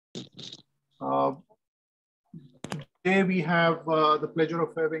Uh, Today we have the pleasure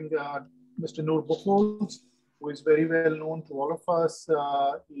of having Mr. Noor Buchholz, who is very well known to all of us.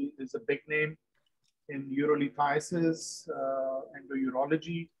 He is a big name in urolithiasis and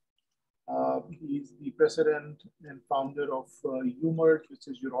urology. He's the president and founder of UMERGE, which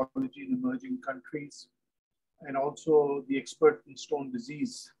is Urology in Emerging Countries, and also the expert in stone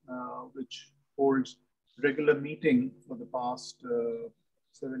disease, which holds regular meeting for the past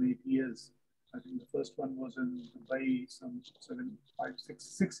 7-8 years. I think the first one was in Dubai some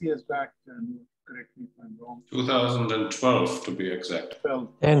 6 years back, and correct me if I'm wrong. 2012 to be exact. 10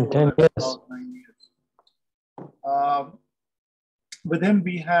 years. About 9 years. With him,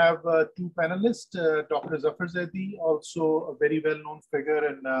 we have two panelists, Dr. Zafar Zaidi, also a very well-known figure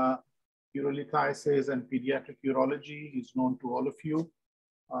in urolithiasis and pediatric urology. He's known to all of you.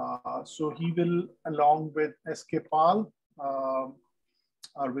 So he will, along with S.K. Pal,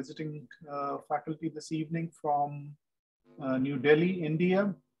 our visiting faculty this evening from New Delhi,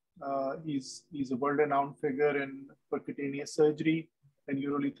 India. He's a world-renowned figure in percutaneous surgery and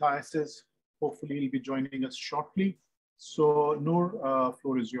urolithiasis. Hopefully he'll be joining us shortly. So Noor,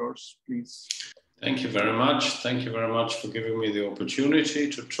 floor is yours, please. Thank you very much. Thank you very much for giving me the opportunity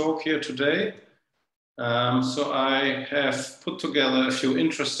to talk here today. So I have put together a few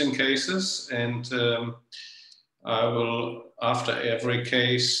interesting cases, and I will, after every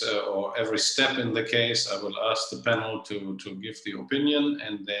case or every step in the case, I will ask the panel to give the opinion,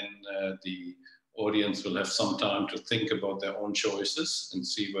 and then the audience will have some time to think about their own choices and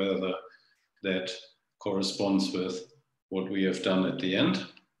see whether that corresponds with what we have done at the end.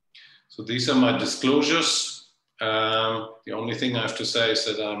 So these are my disclosures. The only thing I have to say is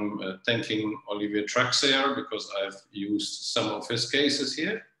that I'm thanking Olivier Traxler because I've used some of his cases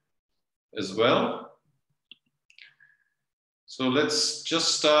here as well. So let's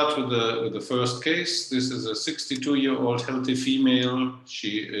just start with the first case. This is a 62-year-old healthy female.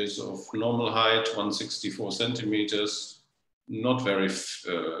 She is of normal height, 164 centimeters, not very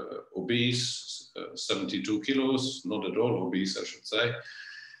obese, 72 kilos, not at all obese, I should say.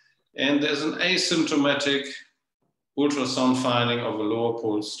 And there's an asymptomatic ultrasound finding of a lower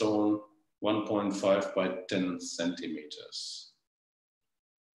pole stone, 1.5 by 10 centimeters.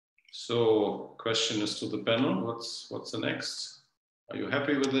 So, question is to the panel, what's the next? Are you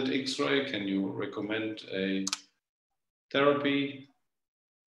happy with that X-ray? Can you recommend a therapy?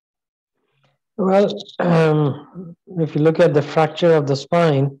 Well, if you look at the fracture of the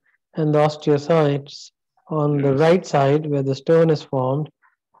spine and the osteocytes on the right side where the stone is formed,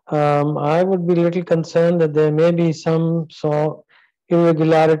 I would be a little concerned that there may be some sort of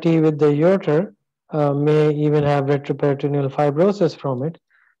irregularity with the ureter, may even have retroperitoneal fibrosis from it.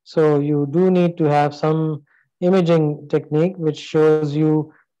 So you do need to have some imaging technique which shows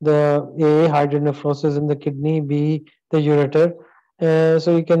you the A, hydronephrosis in the kidney, B, the ureter.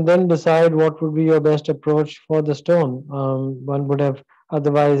 So you can then decide what would be your best approach for the stone. One would have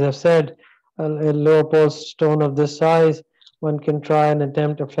otherwise have said a lower pole stone of this size, one can try and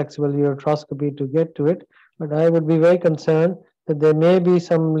attempt a flexible ureteroscopy to get to it. But I would be very concerned that there may be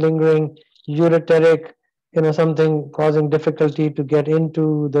some lingering ureteric, something causing difficulty to get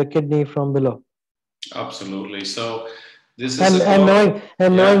into the kidney from below. Absolutely. So this is knowing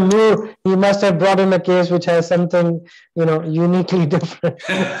Noor, he must have brought in a case which has something, uniquely different.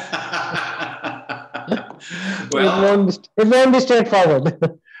 Well, it won't be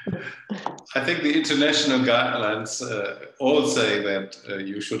straightforward. I think the international guidelines all say that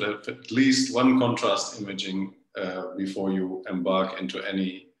you should have at least one contrast imaging before you embark into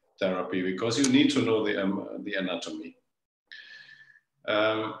any therapy, because you need to know the anatomy.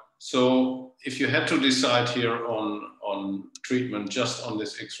 So if you had to decide here on treatment just on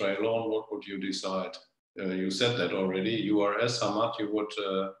this X-ray alone, what would you decide? You said that already. URS, Hamad, you would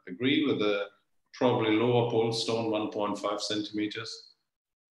agree with the probably lower pole stone, 1.5 centimeters?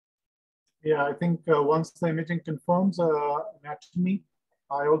 Yeah, I think once the imaging confirms anatomy,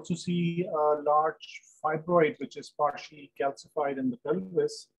 I also see a large fibroid which is partially calcified in the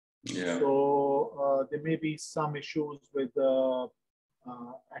pelvis. Yeah. So there may be some issues with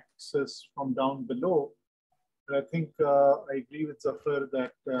access from down below. But I think I agree with Zafar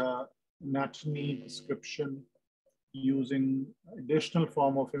that anatomy description using additional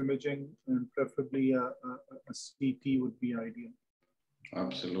form of imaging and preferably a CT would be ideal.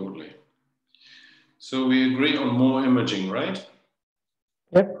 Absolutely. So we agree on more imaging, right?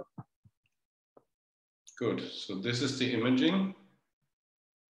 Yep. Good. So this is the imaging.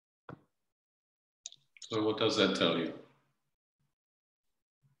 So what does that tell you?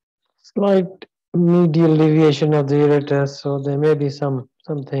 Slight medial deviation of the ureter, so there may be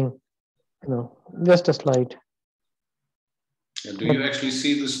something just a slight. And do you actually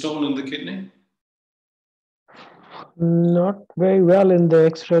see the stone in the kidney? Not very well in the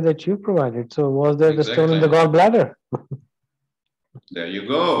X-ray that you provided. So was there the stone in the gallbladder? There you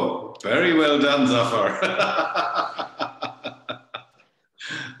go. Very well done, Zafar.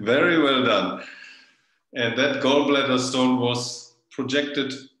 Very well done. And that gallbladder stone was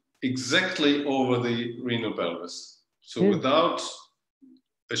projected exactly over the renal pelvis. So without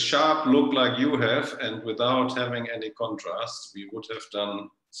a sharp look like you have and without having any contrast, we would have done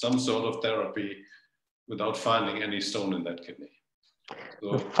some sort of therapy without finding any stone in that kidney.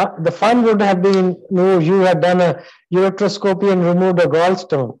 So, the fun would have been, no, you had done a ureteroscopy and removed a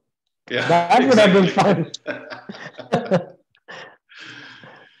gallstone. Yeah, that would have been fun.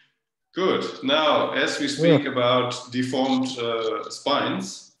 Good. Now, as we speak about deformed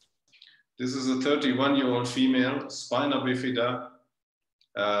spines, this is a 31-year-old female, spina bifida,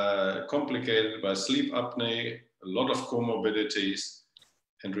 complicated by sleep apnea, a lot of comorbidities,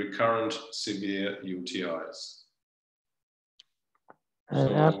 and recurrent severe UTIs.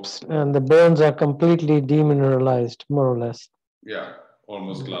 And the bones are completely demineralized, more or less. Yeah,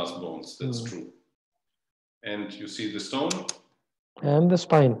 almost glass bones, that's true. And you see the stone? And the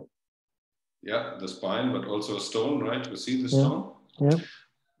spine. Yeah, the spine, but also a stone, right? You see the stone? Yeah.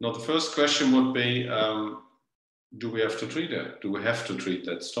 Now, the first question would be, do we have to treat it? Do we have to treat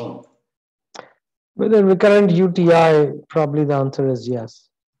that stone? With a recurrent UTI, probably the answer is yes.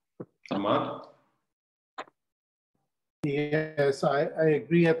 Ahmad? Yes, I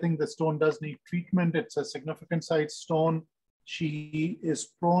agree. I think the stone does need treatment. It's a significant size stone. She is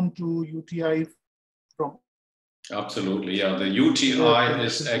prone to UTI from... Absolutely, yeah. The UTI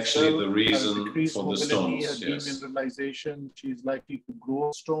is actually the reason for the stones. Yes. Demineralization. She's likely to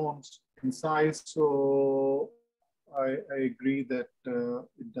grow stones in size. So I agree that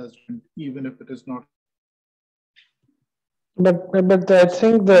it does, even if it is not. But I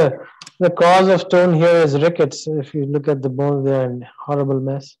think the cause of stone here is rickets. If you look at the bones, they're in horrible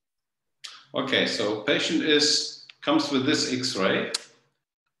mess. Okay, so patient comes with this X-ray,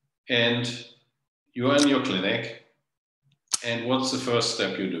 and you're in your clinic, and what's the first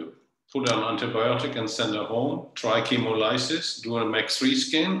step you do? Put an antibiotic and send her home, try chemolysis, do a MAX3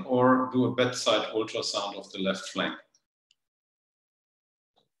 scan, or do a bedside ultrasound of the left flank?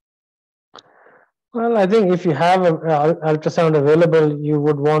 Well, I think if you have an ultrasound available, you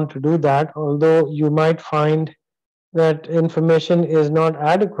would want to do that, although you might find that information is not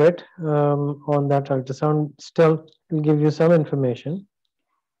adequate on that ultrasound. Still, will give you some information.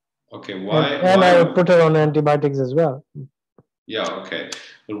 Okay, why? And I would put her on antibiotics as well. Yeah, okay.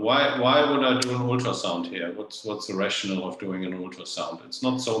 But why would I do an ultrasound here? What's the rationale of doing an ultrasound? It's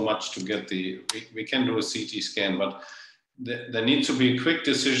not so much to get we can do a CT scan, but there needs to be a quick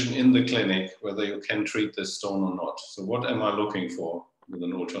decision in the clinic whether you can treat this stone or not. So what am I looking for with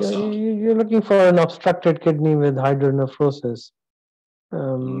an ultrasound? You're looking for an obstructed kidney with hydronephrosis.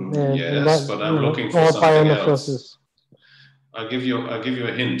 Yes, but I'm looking for something else. I'll give you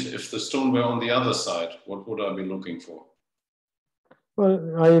a hint. If the stone were on the other side, what would I be looking for?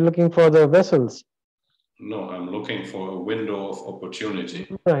 Well, are you looking for the vessels? No, I'm looking for a window of opportunity.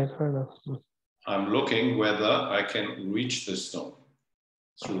 Right, fair enough. I'm looking whether I can reach the stone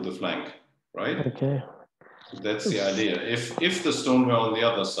through the flank, right? Okay. That's the idea. If the stone were on the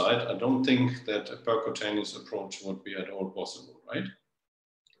other side, I don't think that a percutaneous approach would be at all possible, right?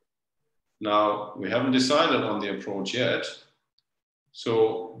 Now, we haven't decided on the approach yet.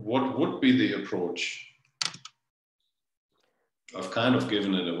 So what would be the approach? I've kind of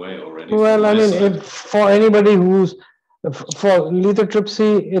given it away already. Well, I mean, for anybody who's for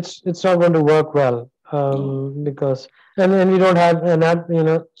lithotripsy, it's not going to work well because and we don't have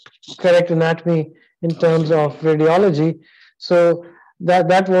correct anatomy in terms of radiology, so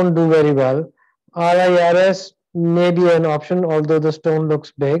that won't do very well. RIRS may be an option, although the stone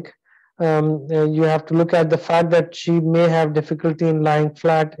looks big. You have to look at the fact that she may have difficulty in lying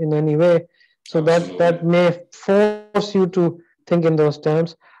flat in any way, so that may force you to think in those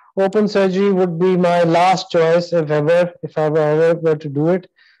terms. Open surgery would be my last choice if I ever were to do it.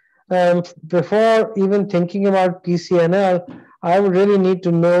 Before even thinking about PCNL, I would really need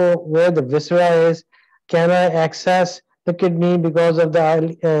to know where the viscera is. Can I access the kidney because of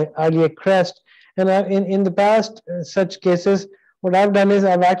the iliac crest? And in the past, such cases, what I've done is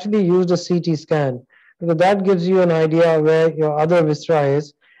I've actually used a CT scan because that gives you an idea where your other viscera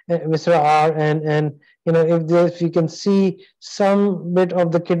are, and if you can see some bit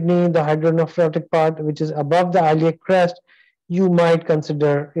of the kidney, the hydronephrotic part, which is above the iliac crest, you might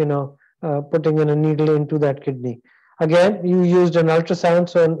consider putting in a needle into that kidney. Again, you used an ultrasound,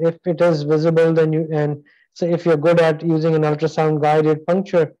 so if it is visible, then so if you're good at using an ultrasound guided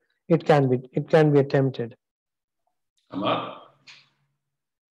puncture, it can be attempted. Ahmad?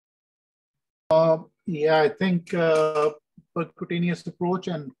 Yeah, I think percutaneous approach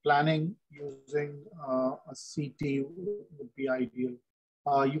and planning using a CT would be ideal.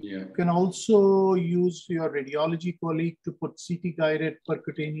 You can also use your radiology colleague to put CT guided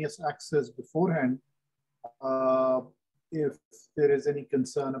percutaneous access beforehand if there is any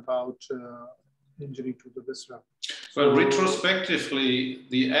concern about injury to the viscera. Well, retrospectively,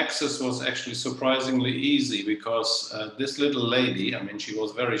 the access was actually surprisingly easy because this little lady, I mean, she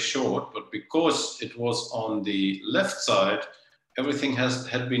was very short, but because it was on the left side, everything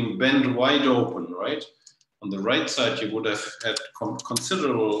had been bent wide open, right? On the right side, you would have had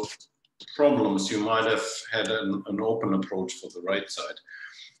considerable problems. You might have had an open approach for the right side.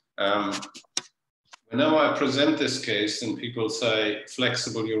 Whenever I present this case, and people say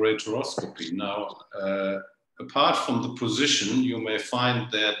flexible ureteroscopy. Now, apart from the position, you may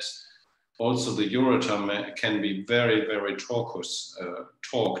find that also the ureter can be very, very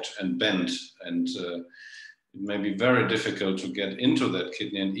torqued and bent, and it may be very difficult to get into that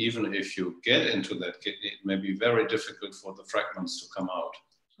kidney. And even if you get into that kidney, it may be very difficult for the fragments to come out.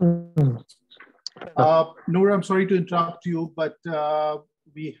 Noor, I'm sorry to interrupt you, but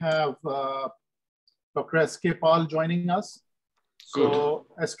we have Dr. S.K. Paul joining us. Good. So,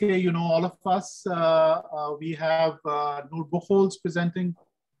 SK, you know all of us. We have Noor Buchholz presenting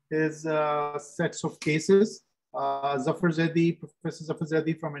his sets of cases. Zafar Zaidi, Professor Zafar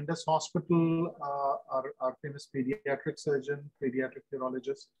Zaidi from Indus Hospital, our famous pediatric surgeon, pediatric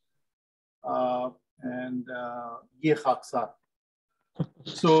urologist, and Ye Khaksar.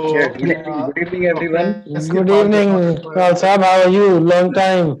 So, yeah, good evening, everyone. Good evening, Paul Saab. How are you? Long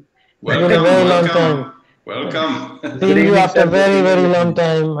time. Welcome, It's been a very welcome, long time. welcome. Seeing you evening, after sir. a very, Good very evening, long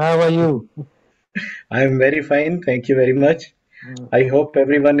time. How are you? I am very fine. Thank you very much. I hope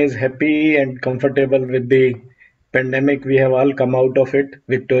everyone is happy and comfortable with the pandemic. We have all come out of it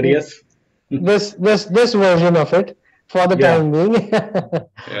victorious. This version of it for the Yeah, time being.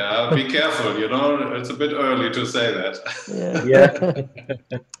 Yeah, be careful, you know, it's a bit early to say that. yeah.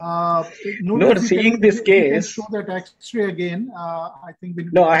 Noor, No, if seeing you this can case, show that X-ray again, I think we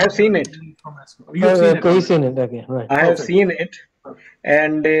no, I can have seen hear it. from Esco. You've seen it Okay, already. he's seen it. Okay, right. I have Perfect. seen it,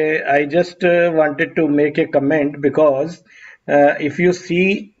 and I just wanted to make a comment because if you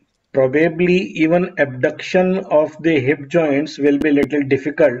see, probably even abduction of the hip joints will be little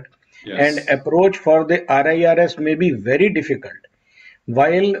difficult, and Yes, approach for the RIRS may be very difficult.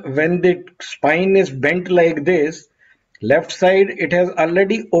 While when the spine is bent like this, left side it has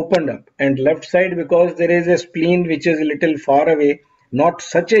already opened up, and left side because there is a spleen which is a little far away, not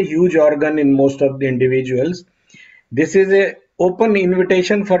such a huge organ in most of the individuals. This is a open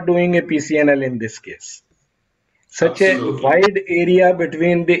invitation for doing a PCNL in this case. Such a absolutely. wide area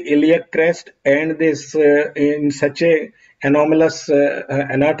between the iliac crest and this in such a anomalous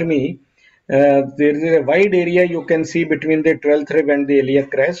anatomy, there is a wide area you can see between the 12th rib and the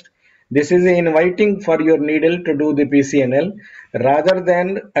iliac crest. This is inviting for your needle to do the PCNL rather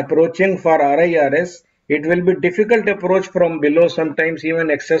than approaching for RIRS. It will be difficult approach from below. Sometimes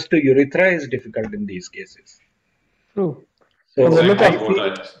even access to urethra is difficult in these cases. True. From the So look I Exactly of feel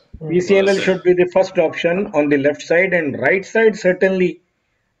what I PCNL said. should be the first option on the left side, and right side certainly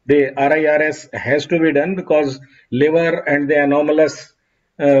the RIRS has to be done because liver and the anomalous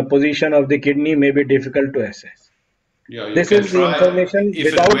position of the kidney may be difficult to assess. Yeah, you This can is the try information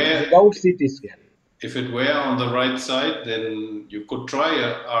without CT scan. if it were on the right side, then you could try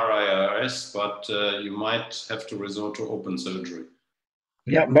a RIRS, but you might have to resort to open surgery.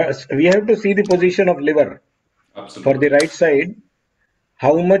 Yeah, but we have to see the position of liver for the Absolutely. right side.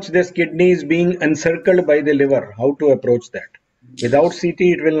 How much this kidney is being encircled by the liver, how to approach that. Without Yes. CT,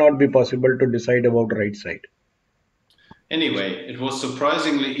 it will not be possible to decide about right side. Anyway, it was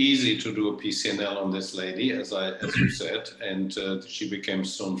surprisingly easy to do a PCNL on this lady, as you said, and she became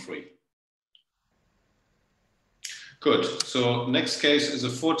stone-free. Good. So next case is a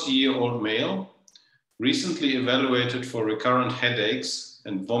 40-year-old male, recently evaluated for recurrent headaches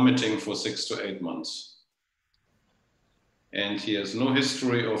and vomiting for 6 to 8 months. And he has no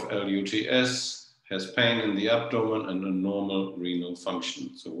history of LUTS, has pain in the abdomen and a normal renal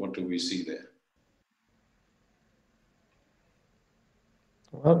function. So what do we see there?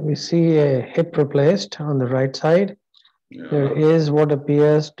 Well, we see a hip replaced on the right side. Yeah. There is what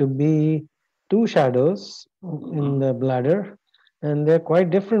appears to be two shadows in the bladder, and they're quite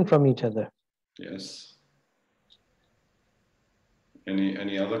different from each other. Yes.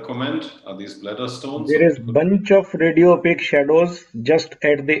 Any other comment? Are these bladder stones? There is bunch of radiopaque shadows just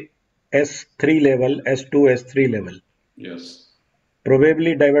at the S3 level, S2, S3 level. Yes.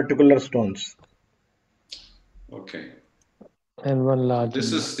 Probably diverticular stones. Okay. And one large.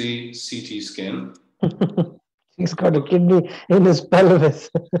 This is the CT scan. He's got a kidney in his pelvis.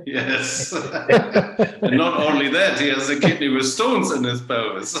 Yes. And not only that, he has a kidney with stones in his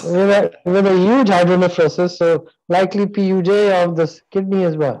pelvis. with a huge hydronephrosis, so likely PUJ of the kidney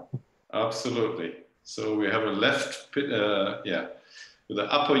as well. Absolutely. So we have a left, with the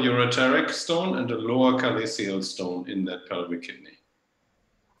upper ureteric stone and a lower calyceal stone in that pelvic kidney.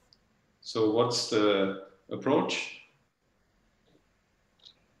 So what's the approach?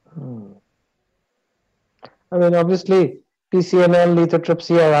 I mean, obviously, PCNL,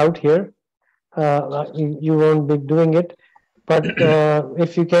 lithotripsy are out here. You won't be doing it. But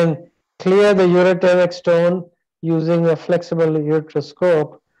if you can clear the ureteric stone using a flexible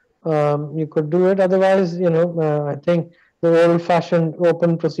ureteroscope, you could do it. Otherwise, I think the old-fashioned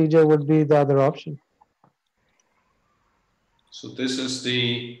open procedure would be the other option. So this is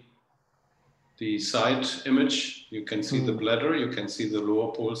the side image. You can see the bladder, you can see the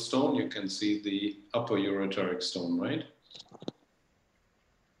lower pole stone, you can see the upper ureteric stone, right?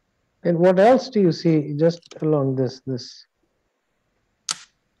 And what else do you see just along this? You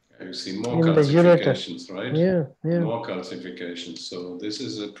see more calcifications, right? Yeah. More calcifications. So this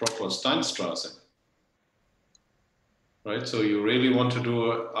is a proper Steinstrasse, right? So you really want to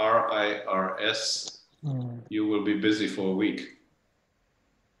do a RIRS, you will be busy for a week.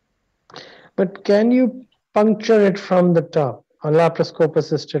 But can you puncture it from the top, a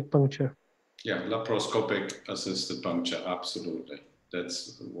laparoscope-assisted puncture? Yeah, laparoscopic assisted puncture, absolutely.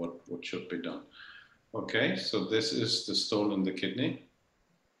 That's what should be done. Okay, so this is the stone in the kidney.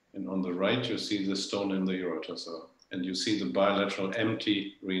 And on the right, you see the stone in the ureter. And you see the bilateral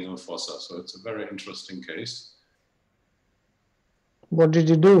empty renal fossa. So it's a very interesting case. What did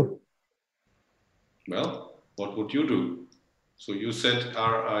you do? Well, what would you do? So you said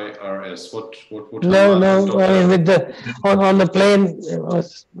RIRS. What would No. I mean, with on the plane, it will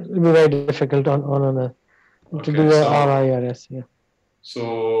be very difficult to do a RIRS. Yeah.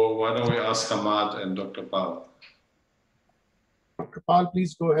 So why don't we ask Hamad and Dr. Pal? Dr. Pal,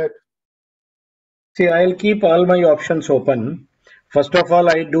 please go ahead. See, I'll keep all my options open. First of all,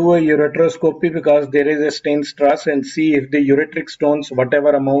 I do a ureteroscopy because there is a Steinstrasse and see if the ureteric stones,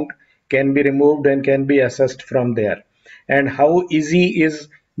 whatever amount, can be removed and can be assessed from there. And how easy is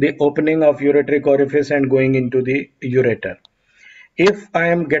the opening of ureteric orifice and going into the ureter. If I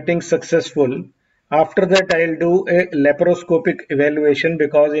am getting successful, after that I'll do a laparoscopic evaluation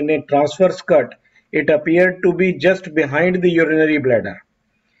because in a transverse cut, it appeared to be just behind the urinary bladder.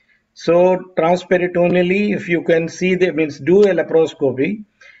 So transperitoneally, if you can see, means do a laparoscopy,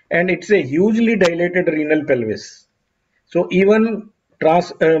 and it's a hugely dilated renal pelvis. So even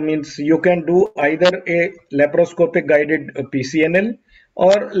means you can do either a laparoscopic guided PCNL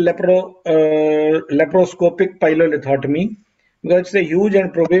or laparoscopic pyelolithotomy, because it's a huge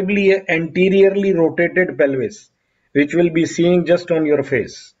and probably a anteriorly rotated pelvis, which will be seeing just on your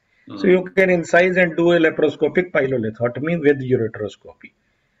face. So you can incise and do a laparoscopic pyelolithotomy with ureteroscopy.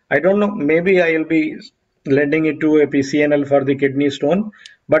 I don't know, maybe I'll be lending it to a PCNL for the kidney stone,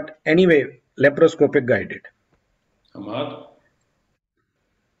 but anyway, laparoscopic guided. Hamad?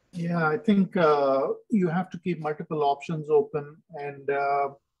 Yeah, I think you have to keep multiple options open, and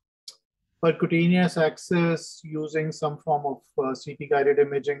percutaneous access using some form of CT guided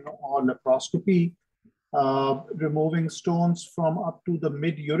imaging or laparoscopy, removing stones from up to the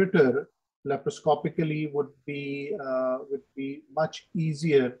mid ureter laparoscopically would be much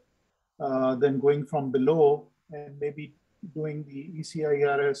easier than going from below and maybe doing the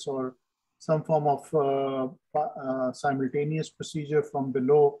ECIRS or some form of simultaneous procedure from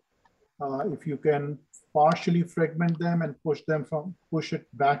below. If you can partially fragment them and push it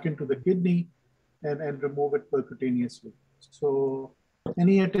back into the kidney and remove it percutaneously. So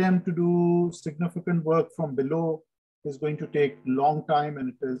any attempt to do significant work from below is going to take long time,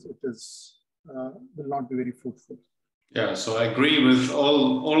 and will not be very fruitful. Yeah, so I agree with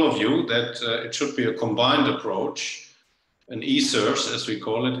all of you that it should be a combined approach, an ESURS, as we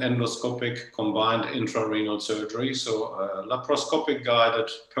call it, endoscopic combined intrarenal surgery. So laparoscopic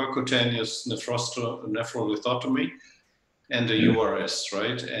guided percutaneous nephrolithotomy and a URS,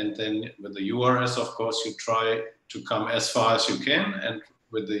 right? And then with the URS, of course, you try to come as far as you can, and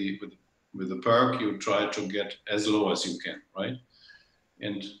with the perc, you try to get as low as you can, right?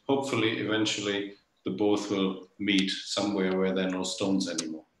 And hopefully, eventually, the both will meet somewhere where there are no stones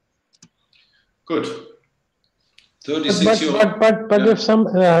anymore. Good. 36 year old. But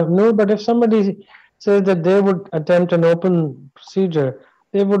Yeah. if but if somebody says that they would attempt an open procedure,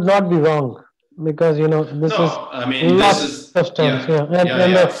 they would not be wrong, because this is No, I mean, this lots is, of stones, yeah, and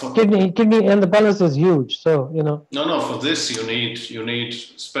yeah. the kidney and the pelvis is huge, so No, for this you need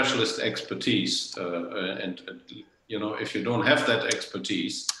specialist expertise, and if you don't have that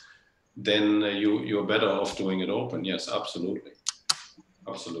expertise, then you're better off doing it open. Yes, absolutely,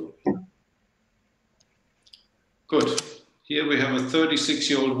 absolutely. Good. Here we have a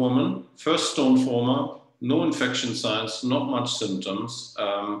 36-year-old woman, first stone former, no infection signs, not much symptoms.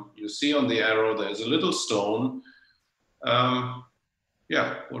 You see on the arrow there's a little stone.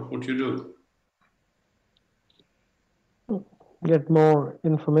 Yeah, what would you do? get more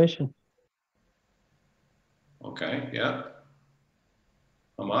information. Okay, yeah.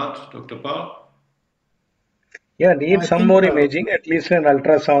 Ahmad, Dr. Pal? Yeah, need I some think more imaging, at least an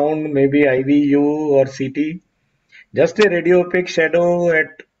ultrasound, maybe IVU or CT. Just a radiopaque shadow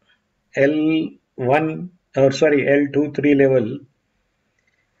at L1 or sorry, L2, 3 level.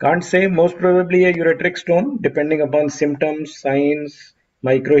 Can't say, most probably a ureteric stone, depending upon symptoms, signs,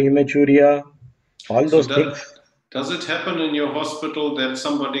 microhematuria, all So those things. does it happen in your hospital that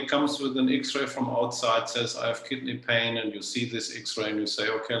somebody comes with an X-ray from outside, says, I have kidney pain, and you see this X-ray and you say,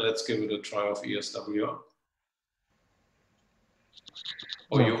 okay, let's give it a try of ESWL?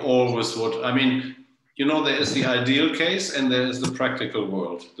 Or you always would, I mean, there is the ideal case and there is the practical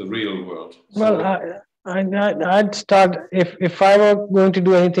world, the real world. So, Well, I'd start, if I were going to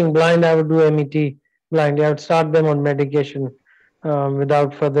do anything blind, I would do MET blind. I would start them on medication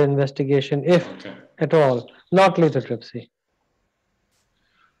without further investigation, if at all, not lithotripsy.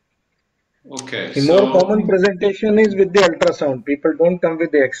 Okay, The more common presentation is with the ultrasound. People don't come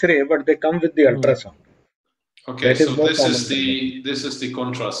with the X-ray, but they come with the ultrasound. Okay, that is so more this common is the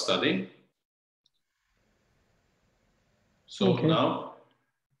contrast study. So now,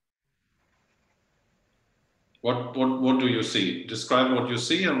 what do you see? Describe what you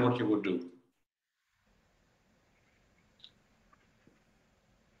see and what you would do.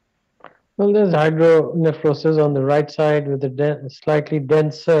 Well, there's hydronephrosis on the right side with a slightly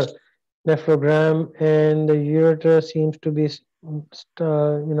denser nephrogram, and the ureter seems to be,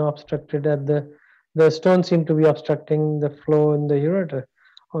 obstructed at the stone seem to be obstructing the flow in the ureter.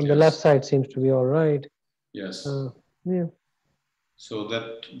 On the left side seems to be all right. Yes. Yeah. So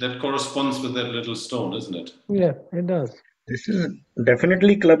that corresponds with that little stone, isn't it? Yeah, it does. This is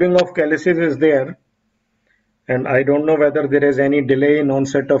definitely clubbing of calyces is there. And I don't know whether there is any delay in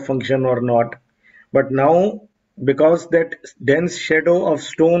onset of function or not. But now, because that dense shadow of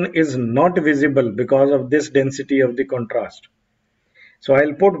stone is not visible because of this density of the contrast. So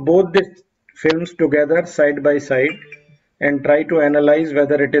I'll put both the films together side by side and try to analyze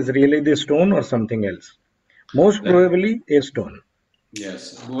whether it is really the stone or something else. Most probably a stone.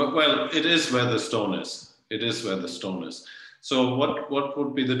 Yes. Well, it is where the stone is. It is where the stone is. So what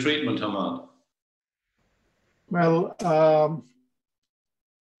would be the treatment, Hamad? Well,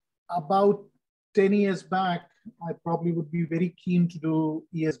 about 10 years back, I probably would be very keen to do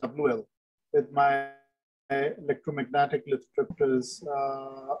ESWL with my electromagnetic lithotripters.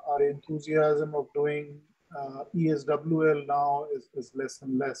 Our enthusiasm of doing ESWL now is less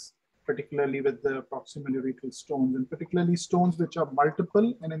and less, particularly with the proximal urethral stones, and particularly stones which are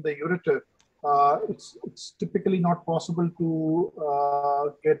multiple and in the ureter. It's typically not possible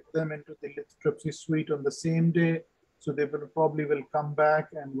to get them into the lithotripsy suite on the same day. So they probably will come back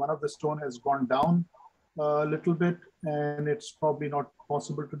and one of the stone has gone down a little bit and it's probably not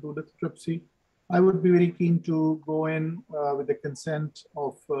possible to do lithotripsy. I would be very keen to go in with the consent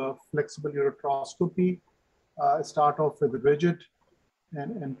of flexible ureteroscopy, start off with rigid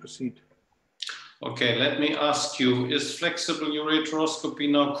and proceed. Okay, let me ask you, is flexible ureteroscopy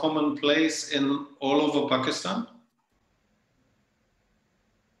now commonplace in all over Pakistan?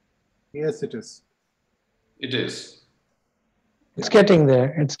 Yes, it is. It is. It's getting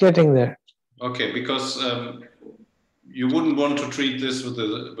there. It's getting there. Okay, because you wouldn't want to treat this with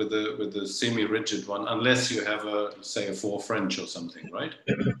the semi-rigid one unless you have say a 4 French or something, right?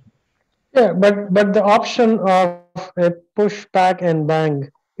 Yeah, but the option of a push back and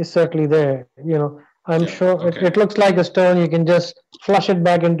bang is certainly there. I'm sure it looks like a stone. You can just flush it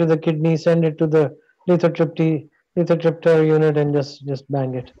back into the kidney, send it to the lithotripter unit, and just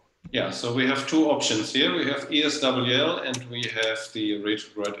bang it. Yeah, so we have 2 options here. We have ESWL and we have the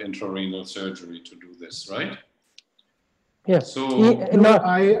retrograde intrarenal surgery to do this, right? Yeah. So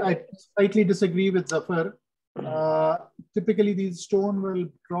I slightly disagree with Zafar. Typically, these stone will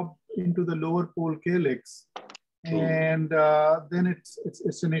drop into the lower pole calyx, and then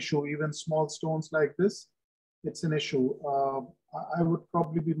it's an issue. Even small stones like this, it's an issue. I would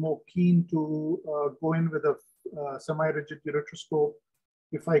probably be more keen to go in with a semi-rigid ureteroscope.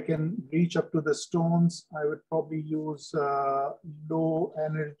 If I can reach up to the stones, I would probably use low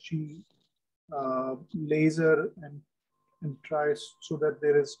energy laser and try so that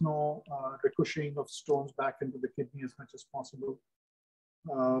there is no ricocheting of stones back into the kidney as much as possible.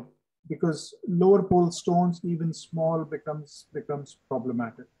 Because lower pole stones, even small, becomes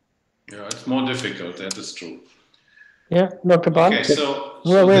problematic. Yeah, it's more difficult. That is true. Yeah, Dr. Pal. Okay, so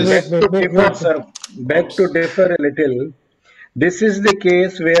back to differ a little. This is the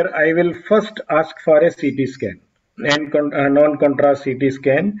case where I will first ask for a CT scan and non-contrast CT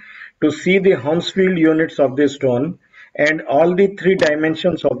scan to see the Hounsfield units of the stone and all the 3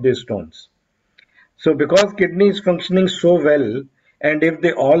 dimensions of the stones. So because kidney is functioning so well, and if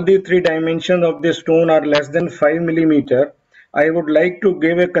all the 3 dimensions of the stone are less than 5 millimeter, I would like to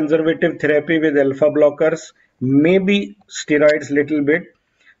give a conservative therapy with alpha blockers, maybe steroids little bit,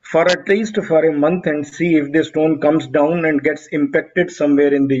 for at least for a month and see if the stone comes down and gets impacted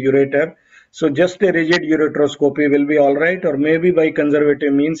somewhere in the ureter. So just a rigid ureteroscopy will be all right, or maybe by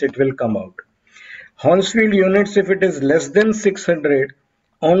conservative means it will come out. Hounsfield units, if it is less than 600,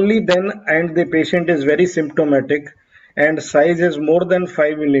 only then, and the patient is very symptomatic and size is more than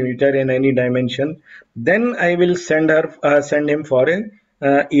 5 millimeter in any dimension, then I will send him for a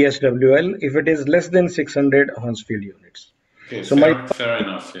ESWL if it is less than 600 Hounsfield units. Okay, so fair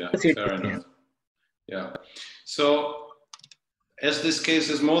enough. Yeah, fair enough. Yeah. So as this case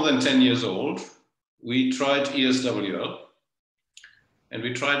is more than 10 years old, we tried ESWL, and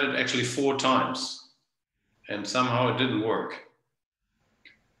we tried it actually 4 times. And somehow it didn't work.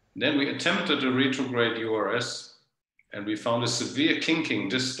 Then we attempted a retrograde URS, and we found a severe kinking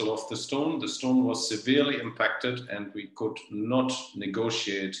distal of the stone. The stone was severely impacted, and we could not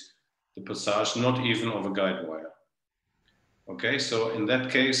negotiate the passage, not even of a guide wire. Okay, so in that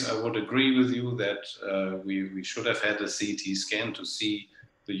case, I would agree with you that we should have had a CT scan to see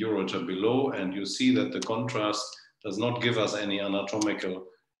the ureter below, and you see that the contrast does not give us any anatomical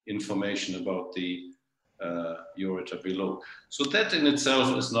information about the ureter below. So that in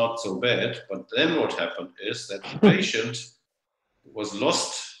itself is not so bad, but then what happened is that the patient was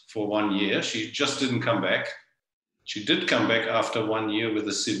lost for 1 year. She just didn't come back. She did come back after 1 year with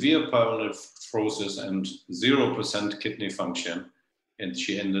a severe pyelonephrosis and 0% kidney function, and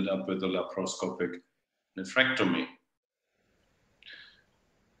she ended up with a laparoscopic nephrectomy.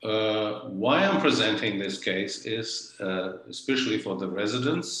 Why I'm presenting this case is, especially for the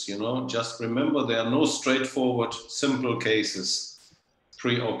residents, just remember there are no straightforward, simple cases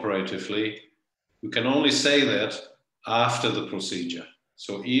pre-operatively. You can only say that after the procedure.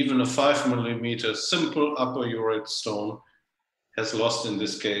 So even a 5 millimeter simple upper urate stone has lost in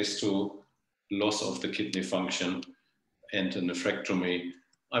this case to loss of the kidney function and a nephrectomy.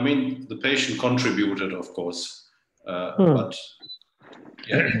 I mean, the patient contributed, of course, but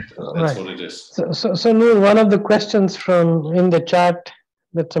yeah, that's what it is. So Noor, one of the questions from in the chat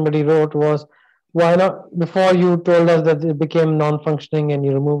that somebody wrote was, why not, before you told us that it became non-functioning and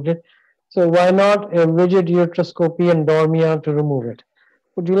you removed it, so why not a rigid ureteroscopy and dormia to remove it?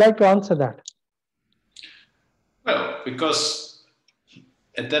 Would you like to answer that? Well, because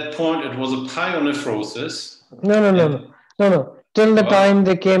at that point it was a pyelonephrosis. No. Till the time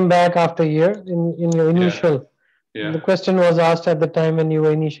they came back after a year in your initial. Yeah. The question was asked at the time when you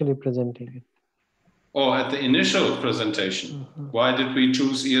were initially presenting it. Oh, at the initial presentation. Why did we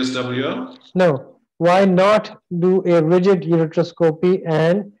choose ESWL? No. Why not do a rigid ureteroscopy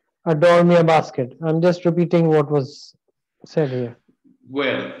and a dormia basket? I'm just repeating what was said here.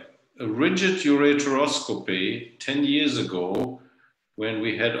 Well, a rigid ureteroscopy 10 years ago, when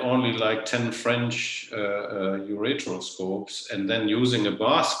we had only like 10 French ureteroscopes, and then using a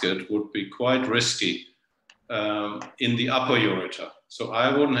basket would be quite risky in the upper ureter. So I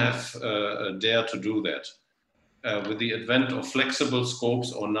wouldn't have dared to do that. With the advent of flexible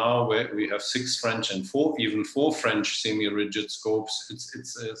scopes, or now where we have 6 French and 4 French semi-rigid scopes,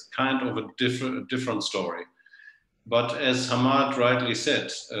 it's kind of a different story. But as Hamad rightly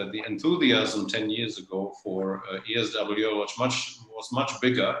said, the enthusiasm 10 years ago for ESWL was much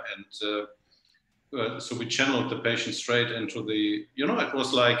bigger, and so we channeled the patient straight into the, it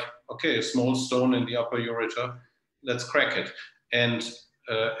was like, okay, a small stone in the upper ureter, let's crack it. And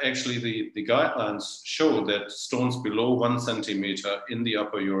actually the guidelines show that stones below 1 centimeter in the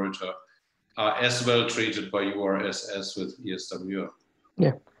upper ureter are as well treated by URS as with ESWL.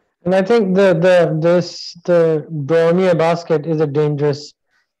 Yeah. And I think the dormia basket is a dangerous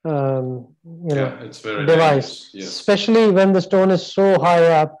it's very device, yes. Especially when the stone is so high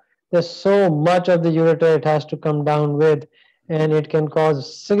up there's so much of the ureter it has to come down with, and it can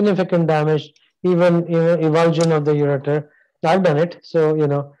cause significant damage, even evulsion of the ureter. I've done it,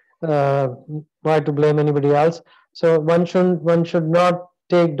 so uh, why to blame anybody else? So one should not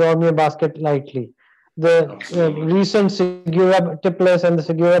take Dormier basket lightly. The recent Segura tipless and the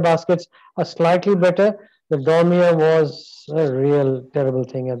Segura baskets are slightly better. The Dormier was a real terrible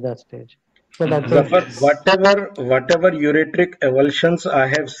thing at that stage. But I think Zafar, whatever ureteric avulsions I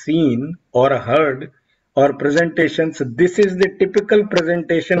have seen or heard or presentations, this is the typical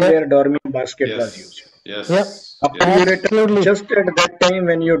presentation yeah, where Dormier basket was used. Yes. yeah, Upper Yes. ureter, absolutely. just at that time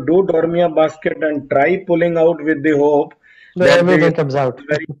when you do Dormier basket and try pulling out with the hope Then that the everything comes urethra out. is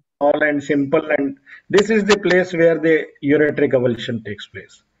very small and simple, and this is the place where the ureteric avulsion takes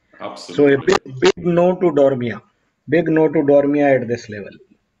place. So a Absolutely. big no to Dormier. Big no to Dormier at this level.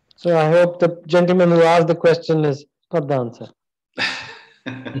 So I hope the gentleman who asked the question has got the answer.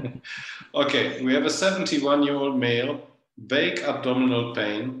 Okay, we have a 71-year-old male, vague abdominal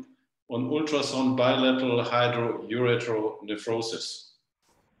pain on ultrasound bilateral hydroureteronephrosis.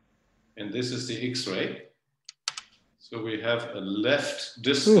 And this is the X-ray. So we have a left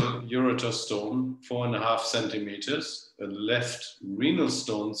distal ureter stone, 4.5 centimeters, a left renal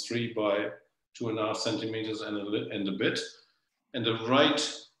stone, 3 by 2.5 centimeters and a bit, and a right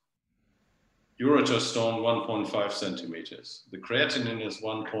ureter stone 1.5 centimeters. The creatinine is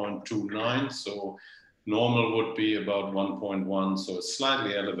 1.29, so normal would be about 1.1, so it's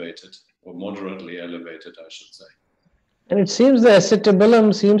slightly elevated, or moderately elevated, I should say. And it seems the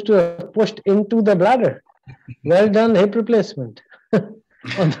acetabulum seems to have pushed into the bladder. Well done, hip replacement.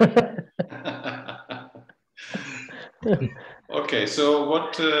 Okay, so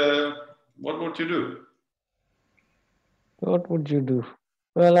what would you do? What would you do?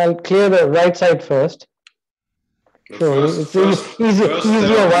 Well, I'll clear the right side first. Surely, it's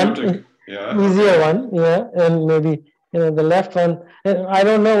easier one. Yeah, Easier okay. one, yeah, and maybe the left one. And I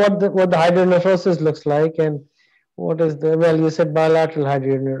don't know what the hydronephrosis looks like, and what is the you said bilateral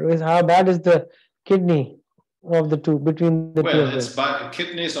hydronephrosis. How bad is the kidney of the two between the two Well, of it's them?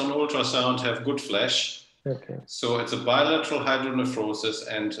 kidneys on ultrasound have good flesh. Okay. So it's a bilateral hydronephrosis,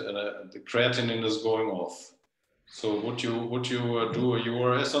 and the creatinine is going off. So would you do a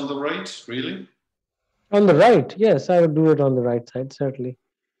URS on the right, really? On the right, yes, I would do it on the right side, certainly.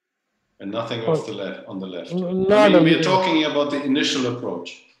 And nothing off the left, on the left. Not I mean, we're talking about the initial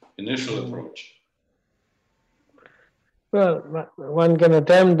approach. Well, one can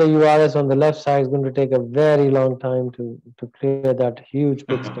attempt the URS on the left side. Is going to take a very long time to clear that huge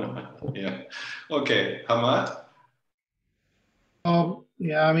big stone. Yeah. Okay, Hamad.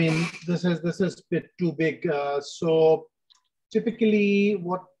 Yeah, I mean, this is a bit too big. So typically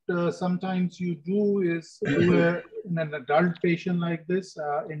what sometimes you do is in an adult patient like this,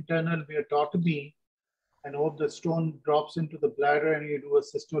 internal vierectomy, and hope the stone drops into the bladder and you do a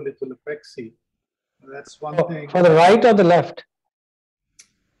cystolitholepexy. That's one thing. For the right or the left?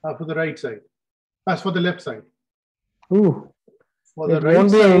 For the right side. As for the left side. Ooh. For the it right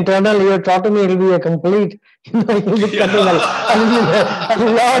won't be side, an internal ureterotomy, it'll be a complete, you'll be cutting a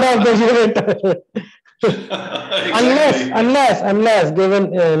lot of the ureter. Exactly. Unless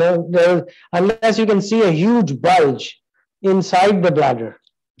given, unless you can see a huge bulge inside the bladder.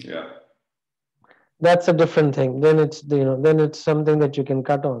 Yeah. That's a different thing. Then it's, then it's something that you can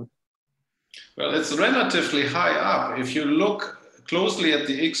cut on. Well, it's relatively high up. If you look closely at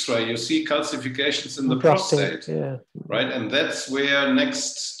the X-ray, you see calcifications in the prostate, yeah. Right? And that's where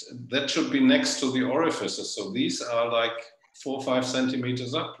that should be next to the orifices. So these are like 4 or 5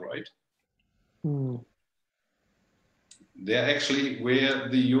 centimeters up, right? They're actually where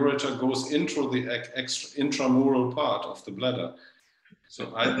the ureter goes into the intramural part of the bladder. So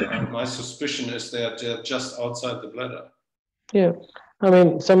my suspicion is they're just outside the bladder. Yeah. I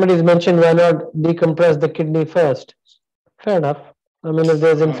mean, somebody's mentioned why not decompress the kidney first. Fair enough. I mean, if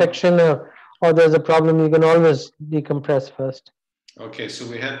there's infection or there's a problem, you can always decompress first. Okay, so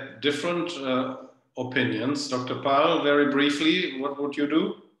we had different opinions. Dr. Pal, very briefly, what would you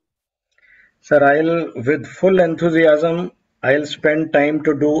do? Sir, with full enthusiasm, I'll spend time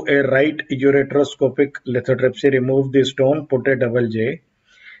to do a right ureteroscopic lithotripsy, remove the stone, put a double J.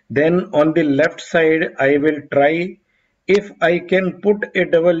 Then on the left side, I will try if I can put a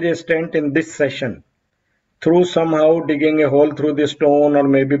double J stent in this session through somehow digging a hole through the stone or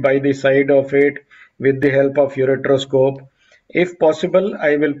maybe by the side of it with the help of ureteroscope. If possible,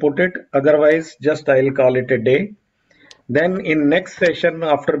 I will put it. Otherwise, just I'll call it a day. Then in next session,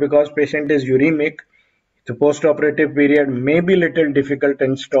 after, because patient is uremic, the post-operative period may be little difficult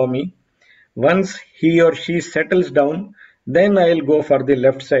in stomy. Once he or she settles down, then I'll go for the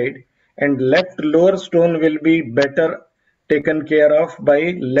left side, and left lower stone will be better taken care of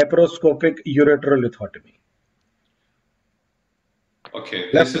by laparoscopic ureteral lithotomy.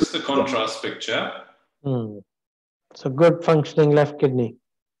 Okay, this is the contrast picture. So good functioning left kidney.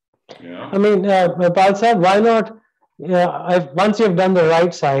 Yeah. I mean, Pal sir, why not? Once you've done the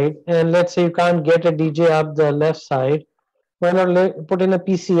right side, and let's say you can't get a DJ up the left side, why not put in a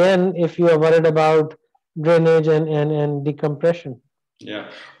PCN if you are worried about drainage and decompression? Yeah.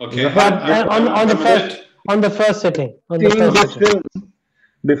 Okay. On the first sitting.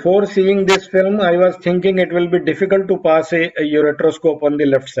 Before seeing this film, I was thinking it will be difficult to pass a ureteroscope on the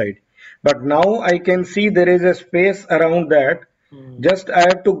left side. But now I can see there is a space around that. Just I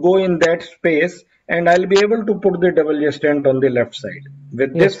have to go in that space and I'll be able to put the double J stent on the left side.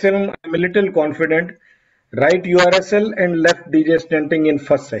 With this film, I'm a little confident. Right URSL and left DJ stenting in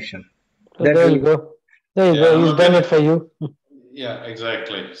first session. So there you go. There you go. He's done it for you. Yeah,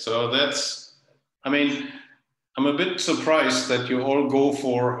 exactly. So that's, I mean, I'm a bit surprised that you all go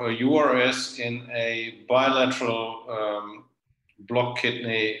for a URS in a bilateral block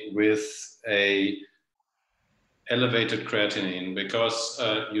kidney with a elevated creatinine, because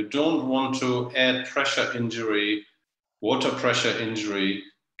you don't want to add pressure injury, water pressure injury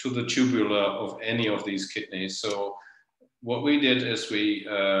to the tubular of any of these kidneys. So what we did is we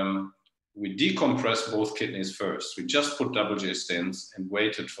decompressed both kidneys first. We just put double J stents and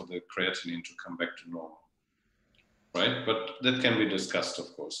waited for the creatinine to come back to normal. Right, but that can be discussed,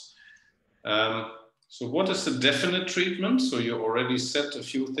 of course. So what is the definite treatment? So you already said a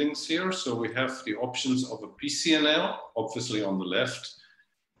few things here. So we have the options of a PCNL, obviously on the left,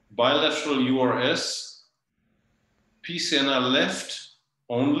 bilateral URS, PCNL left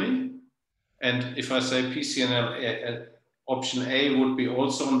only. And if I say PCNL, option A would be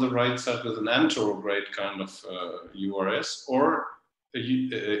also on the right side with an anterograde kind of URS, or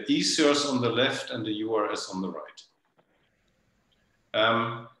ESURS on the left and the URS on the right.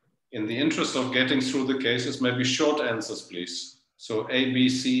 In the interest of getting through the cases, maybe short answers, please. So A, B,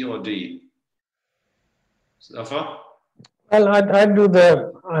 C, or D. Zafar? Well, I do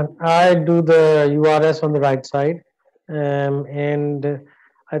the URS on the right side, and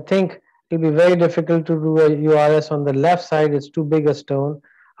I think it'll be very difficult to do a URS on the left side. It's too big a stone.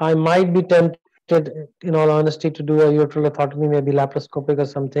 I might be tempted, in all honesty, to do a ureteral lithotomy, maybe laparoscopic or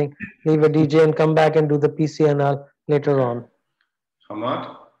something. Leave a DJ and come back and do the PCNL later on.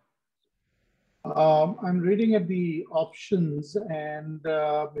 Hamad? I'm reading at the options, and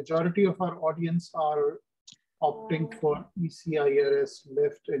majority of our audience are opting for ECIRS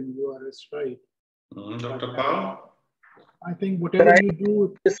left and URS right. Dr. Paul? I think whatever you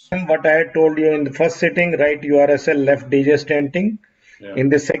do. What I had told you in the first sitting, right URSL, left DJ stenting. Yeah. In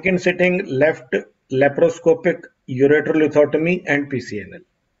the second sitting, left laparoscopic ureteral lithotomy and PCNL.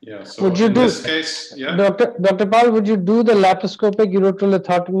 Yeah, so would you in this case, yeah. Dr. Paul, would you do the laparoscopic ureteral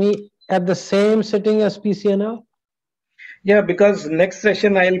lithotomy at the same sitting as PCNL? Yeah, because next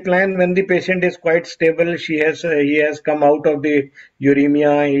session I'll plan when the patient is quite stable. He has come out of the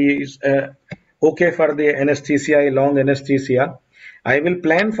uremia. He is okay for the anesthesia, long anesthesia. I will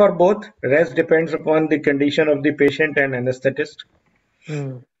plan for both. Rest depends upon the condition of the patient and anesthetist.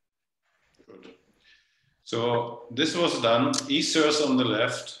 Good. So this was done. ESURS on the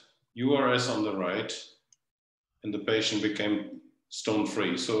left, URS on the right, and the patient became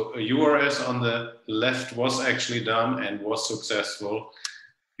stone-free. So a URS on the left was actually done and was successful.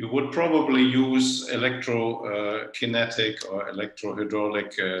 You would probably use electrokinetic or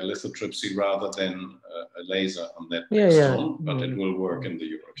electrohydraulic lithotripsy rather than a laser on that stone, but it will work in the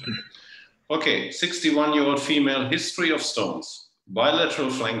ureter. Okay, 61-year-old female, history of stones, bilateral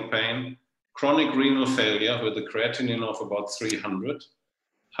flank pain, chronic renal failure with a creatinine of about 300,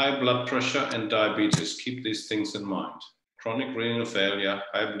 high blood pressure and diabetes. Keep these things in mind. Chronic renal failure,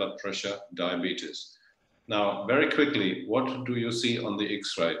 high blood pressure, diabetes. Now, very quickly, what do you see on the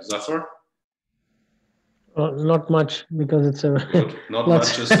X-ray? Zafar? Not much, because it's a... Good. Not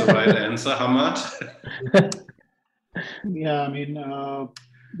much is the right answer. Hamad? Yeah, I mean,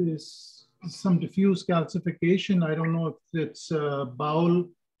 there's some diffuse calcification. I don't know if it's bowel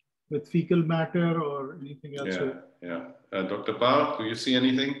with fecal matter or anything else. Dr. Pal, do you see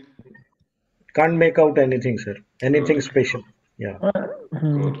anything? Can't make out anything, sir. Anything special. Yeah.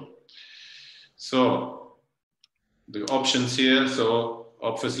 Good. So the options here. So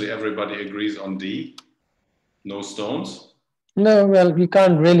obviously everybody agrees on D. No stones. No, well, we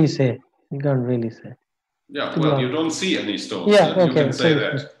can't really say. Yeah, well, you don't see any stones. Yeah, okay. You can say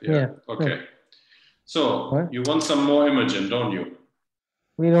that. Yeah. Okay. So you want some more imaging, don't you?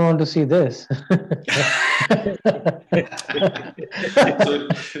 We don't want to see this. So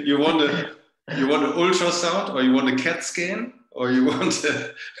you want an ultrasound, or you want a CAT scan, or you want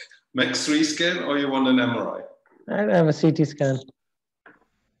a Max 3 scan, or you want an MRI? I have a CT scan.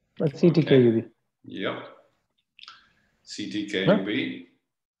 A CT Okay. KUB. Yep. CT KUB.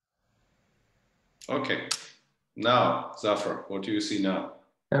 Huh? Okay. Now, Zafar, what do you see now?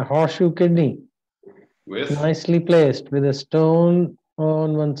 A horseshoe kidney. With? Nicely placed with a stone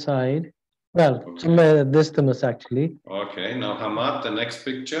on one side. Well, somewhere at the isthmus actually. Okay. Now, Hamad, the next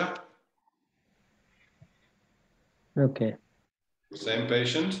picture. Okay. Same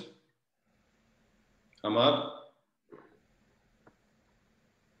patient. Hamad?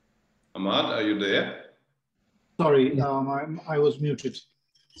 Hamad, are you there? Sorry, I was muted.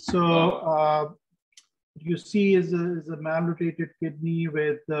 So you see is a malrotated kidney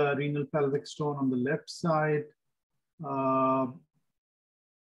with renal pelvic stone on the left side.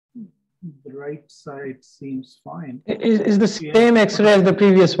 The right side seems fine. Is the same X-ray as the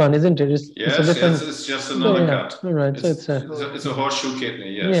previous one, isn't it? Yes, it's just another cut. All right, it's a horseshoe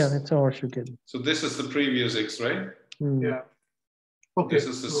kidney, yes. Yeah, it's a horseshoe kidney. So this is the previous X-ray. Yeah. Okay. This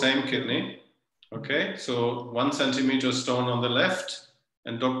is the same kidney. Okay, so 1 centimeter stone on the left.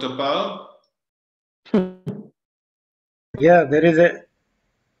 And Dr. Pal? Yeah, there is a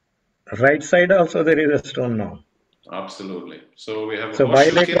right side also, there is a stone now. Absolutely. So we have a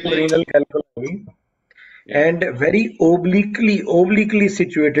bilateral renal calculi, and very obliquely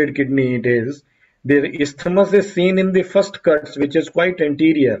situated kidney it is. The isthmus is seen in the first cuts, which is quite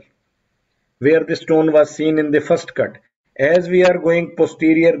anterior, where the stone was seen in the first cut. As we are going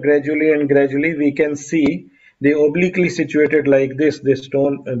posterior gradually, we can see the obliquely situated like this, the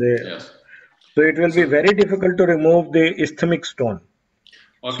stone. So it will be very difficult to remove the isthmic stone.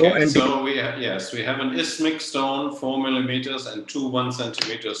 Okay, so we have an isthmic stone, 4 millimeters, and 2 1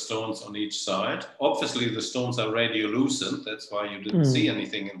 centimeter stones on each side. Obviously, the stones are radiolucent. That's why you didn't see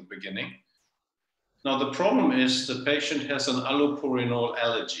anything in the beginning. Now, the problem is the patient has an allopurinol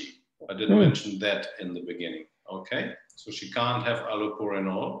allergy. I didn't mention that in the beginning. Okay, so she can't have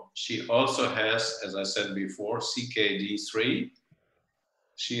allopurinol. She also has, as I said before, CKD3.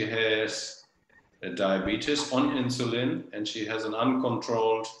 She has diabetes on insulin, and she has an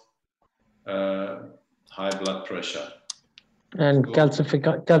uncontrolled high blood pressure. And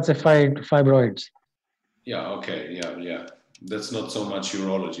calcified fibroids. Yeah, okay, yeah. That's not so much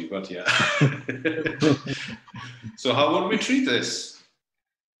urology, but yeah. So how would we treat this?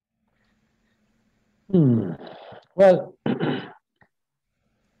 Well,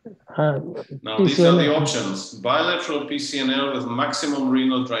 now these are the options. Bilateral PCNL with maximum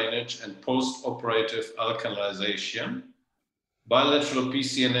renal drainage and post-operative alkalization. Bilateral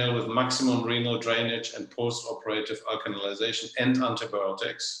PCNL with maximum renal drainage and post-operative alkalization and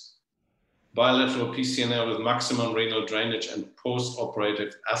antibiotics. Bilateral PCNL with maximum renal drainage and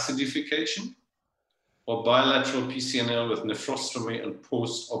post-operative acidification. Or bilateral PCNL with nephrostomy and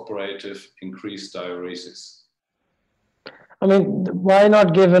post-operative increased diuresis. I mean, why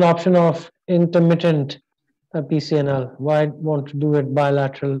not give an option of intermittent PCNL? Why want to do it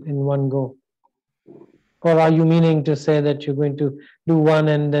bilateral in one go? Or are you meaning to say that you're going to do one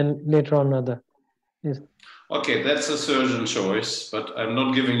and then later on another? Yes. Okay, that's a surgeon choice, but I'm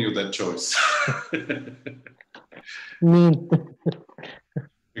not giving you that choice.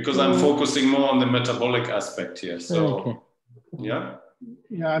 Because I'm focusing more on the metabolic aspect here. So, yeah.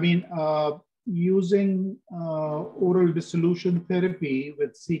 Yeah, I mean, using oral dissolution therapy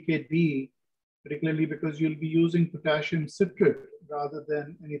with CKD, particularly because you'll be using potassium citrate rather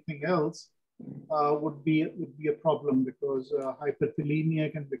than anything else, would be a problem because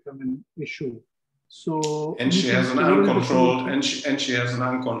hyperkalemia can become an issue. So and she has an uncontrolled she has an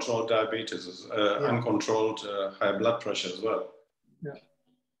uncontrolled diabetes, uncontrolled high blood pressure as well. Yeah.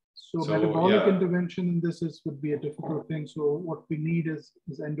 So metabolic intervention in this would be a difficult thing. So what we need is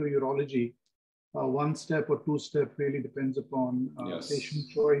endourology. One step or two step really depends upon patient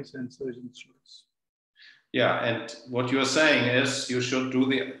choice and surgeon's choice. Yeah, and what you're saying is you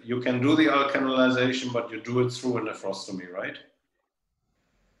can do the alkalization, but you do it through a nephrostomy, right?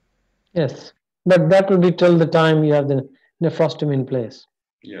 Yes, but that will be till the time you have the nephrostomy in place.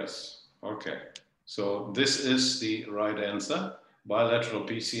 Yes, okay. So this is the right answer, bilateral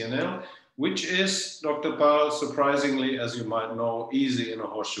PCNL, which is, Dr. Pal, surprisingly, as you might know, easy in a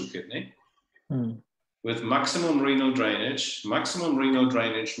horseshoe kidney. With maximum renal drainage. Maximum renal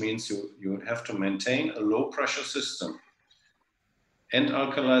drainage means you have to maintain a low pressure system. and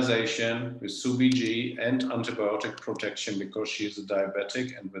alkalization with SUBG and antibiotic protection because she is a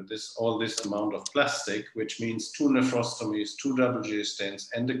diabetic, and with this all this amount of plastic, which means 2 nephrostomies, 2 double G stents,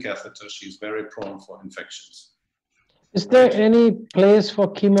 and a catheter, she's very prone for infections. Is there any place for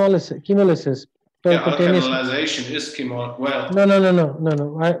chemolysis? Yeah, alkalization is chemo. Well, No.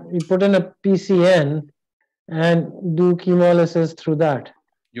 You put in a PCN and do chemolysis through that.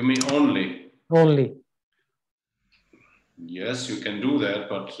 You mean only? Only. Yes, you can do that,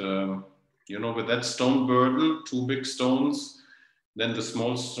 but you know, with that stone burden, 2 big stones, then the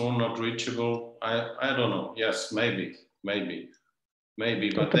small stone not reachable. I don't know. Yes, maybe.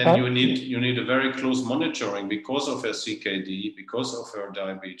 But then you need a very close monitoring because of her CKD, because of her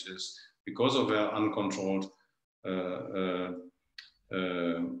diabetes, because of her uncontrolled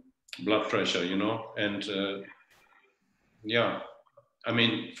blood pressure, you know, and yeah. I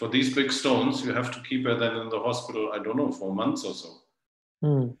mean, for these big stones, you have to keep her then in the hospital, I don't know, for months or so,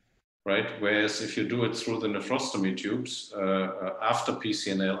 right? Whereas if you do it through the nephrostomy tubes, after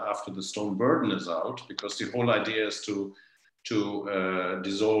PCNL, after the stone burden is out, because the whole idea is to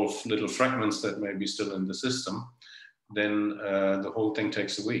dissolve little fragments that may be still in the system, then the whole thing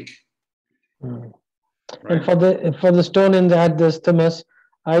takes a week. Right? And for the stone in the isthmus,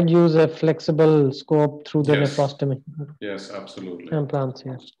 I'd use a flexible scope through the nephrostomy. Yes, absolutely. Implants,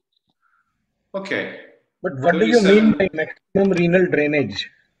 yes. Okay. But what do you mean by maximum renal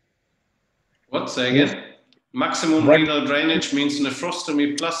drainage? What? Say again? Maximum renal drainage means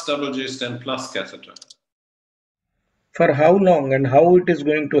nephrostomy plus double J stent plus catheter. For how long and how it is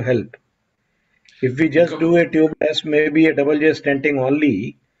going to help? If we just do a tubeless, maybe a double J stenting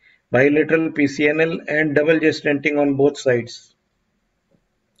only, bilateral PCNL and double J stenting on both sides.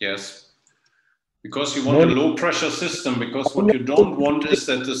 Yes, because you want a low pressure system, because what you don't want is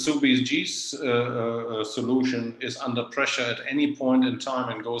that the SUBG solution is under pressure at any point in time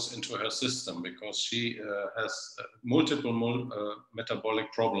and goes into her system, because she has multiple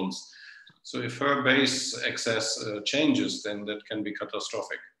metabolic problems. So if her base excess changes, then that can be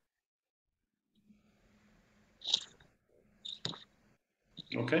catastrophic.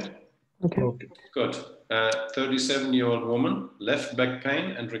 Okay? Okay. Good. 37-year-old woman, left back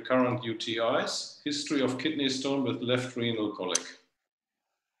pain and recurrent UTIs, history of kidney stone with left renal colic.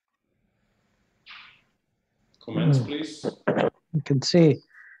 Comments, please. You can see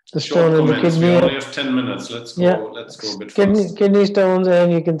the Short stone in the comments. kidney. We only have 10 minutes. Let's go a bit fast. Kidney stones,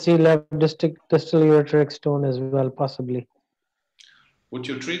 and you can see left distal ureteric stone as well, possibly. Would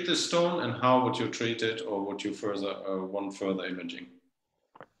you treat this stone, and how would you treat it, or would you want further imaging?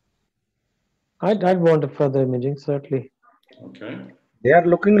 I'd want a further imaging, certainly. Okay. They are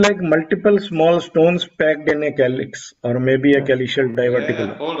looking like multiple small stones packed in a calyx, or maybe a calyceal diverticulum.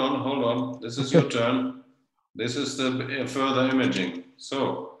 Yeah, hold on. This is your turn. This is the further imaging.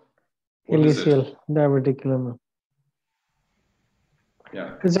 So, what is it? Calyceal diverticulum.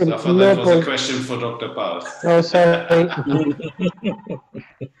 Yeah, Zafar, that was a question for Dr. Pal. Oh, sorry.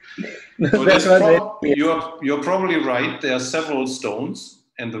 So you're probably right. There are several stones.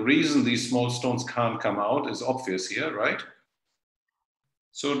 And the reason these small stones can't come out is obvious here, right?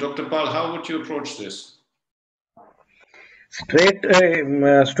 So, Dr. Pal, how would you approach this? Straight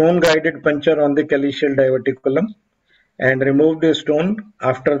stone-guided puncture on the calyceal diverticulum and remove the stone.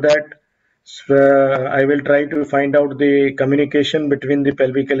 After that, I will try to find out the communication between the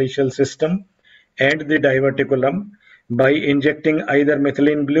pelvic calyceal system and the diverticulum by injecting either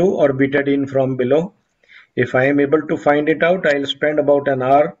methylene blue or betadine from below. If I am able to find it out, I'll spend about an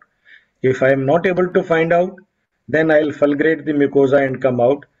hour. If I am not able to find out, then I'll fulgurate the mucosa and come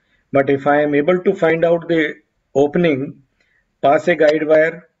out. But if I am able to find out the opening, pass a guide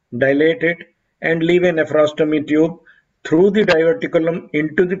wire, dilate it, and leave a nephrostomy tube through the diverticulum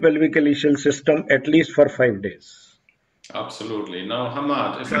into the pelvic calyceal system at least for 5 days. Absolutely. Now,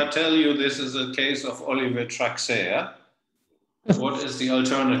 Hamad, if I tell you this is a case of oligotracheia, what is the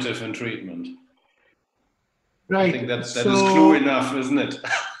alternative in treatment? Right. I think that is clue enough, isn't it?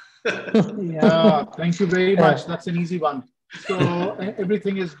 Yeah, thank you very much. That's an easy one. So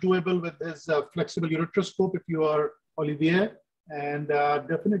everything is doable with this flexible ureteroscope if you are Olivier. And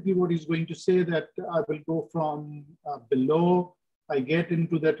definitely what he's going to say that I will go from below. I get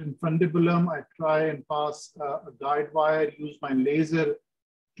into that infundibulum. I try and pass a guide wire, use my laser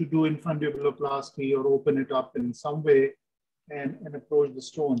to do infundibuloplasty or open it up in some way and approach the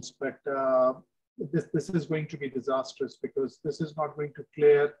stones. But this is going to be disastrous because this is not going to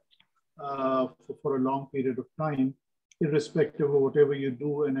clear for a long period of time, irrespective of whatever you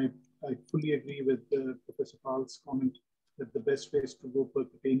do. And I fully agree with Professor Pal's comment that the best way is to go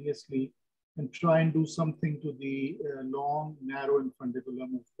percutaneously and try and do something to the long, narrow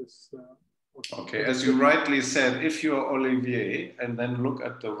infundibulum of this. Okay, as you rightly said, if you're Olivier and then look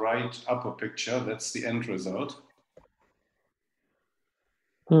at the right upper picture, that's the end result.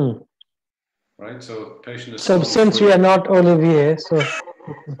 Right, so patient is so since we are not Olivier, so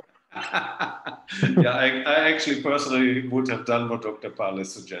yeah, I actually personally would have done what Dr. Pal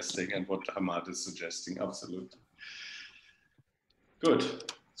is suggesting and what Hamad is suggesting, absolutely. Good.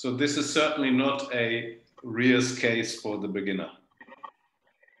 So this is certainly not a Rears case for the beginner.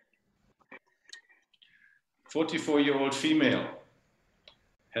 44-year-old female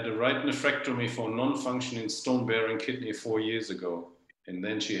had a right nephrectomy for non-functioning stone-bearing kidney 4 years ago. And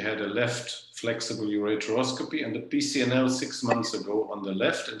then she had a left flexible ureteroscopy and a PCNL 6 months ago on the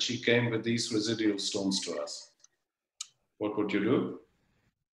left, and she came with these residual stones to us. What would you do?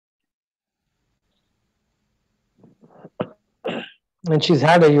 and she's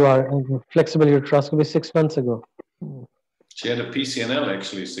had a flexible ureteroscopy 6 months ago. She had a PCNL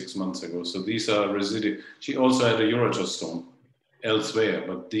actually 6 months ago. So these are residual. She also had a ureter stone elsewhere,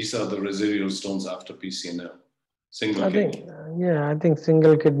 but these are the residual stones after PCNL. Single kidney. I think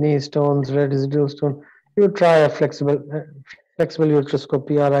single kidney stones, residual stone. You try a flexible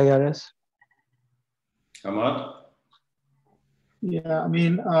ureteroscopy, RIRS. Hamad? Yeah, I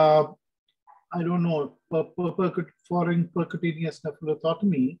mean, I don't know. Foreign percutaneous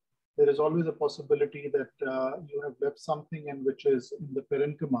nephrolithotomy, there is always a possibility that you have left something in which is in the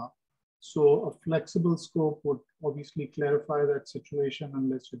parenchyma. So a flexible scope would obviously clarify that situation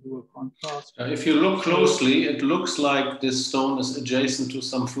unless you do a contrast. If you look closely, it looks like this stone is adjacent to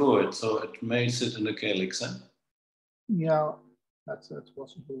some fluid, so it may sit in the calyx. Yeah, that's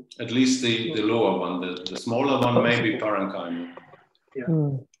possible. At least the lower one, the smaller one may be parenchymal. Yeah.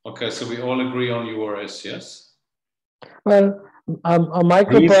 Okay, so we all agree on URS, yes? Well, a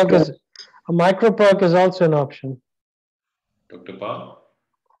microperk is also an option. Dr. Pal?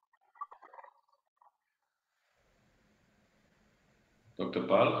 Dr.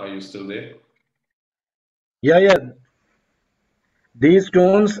 Pal, are you still there? Yeah. These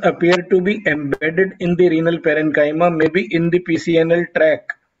stones appear to be embedded in the renal parenchyma, maybe in the PCNL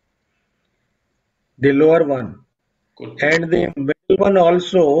tract, the lower one. Good. And the middle one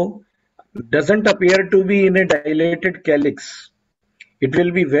also doesn't appear to be in a dilated calyx. It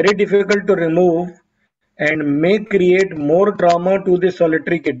will be very difficult to remove and may create more trauma to the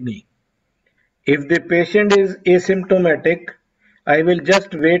solitary kidney. If the patient is asymptomatic, I will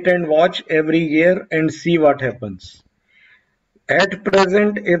just wait and watch every year and see what happens. At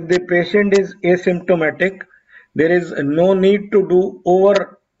present, if the patient is asymptomatic, there is no need to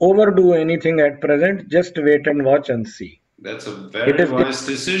overdo anything at present. Just wait and watch and see. That's a very wise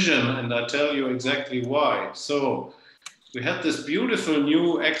decision, and I tell you exactly why. So we had this beautiful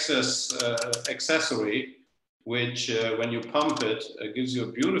new accessory, which when you pump it, gives you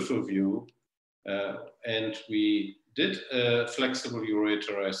a beautiful view. And we did a flexible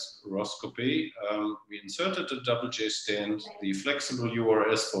ureteroscopy. We inserted a double J stent. The flexible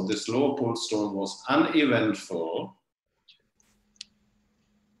URS for this lower pole stone was uneventful.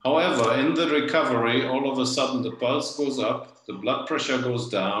 However, in the recovery, all of a sudden the pulse goes up, the blood pressure goes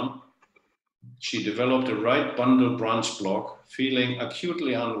down. She developed a right bundle branch block, feeling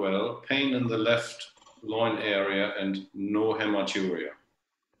acutely unwell, pain in the left loin area, and no hematuria.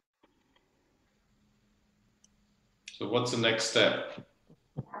 So what's the next step?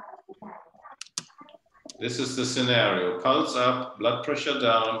 This is the scenario. Pulse up, blood pressure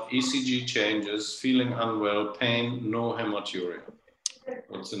down, ECG changes, feeling unwell, pain, no hematuria.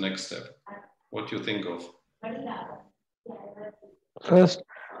 What's the next step? What do you think of? First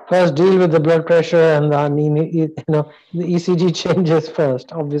deal with the blood pressure and the ECG changes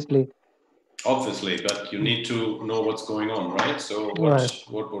first, obviously. Obviously, but you need to know what's going on, right? So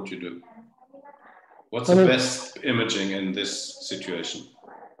what would you do? What's the best imaging in this situation?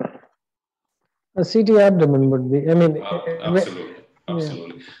 A CT abdomen would be, absolutely.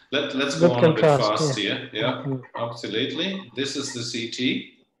 Let's go on a bit fast here. Yeah, absolutely. This is the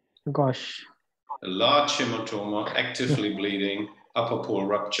CT. Gosh. A large hematoma, actively bleeding, upper pole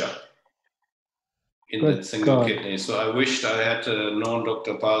rupture in that single kidney. So I wished I had known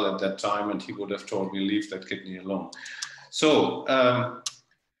Dr. Pal at that time, and he would have told me, leave that kidney alone. So,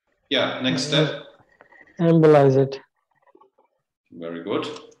 next step. Embolize it. Very good.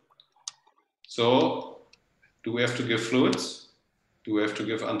 So, do we have to give fluids? Do we have to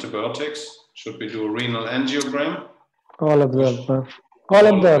give antibiotics? Should we do a renal angiogram? All of the above. All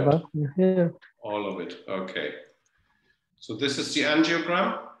of the above. Yeah. All of it. Okay. So this is the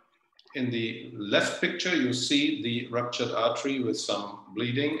angiogram. In the left picture, you see the ruptured artery with some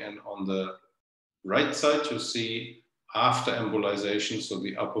bleeding, and on the right side, you see after embolization, so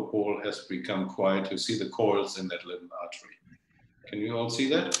the upper pole has become quiet. You see the coils in that little artery. Can you all see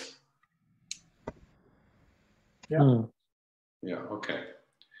that? Yeah. Yeah, okay.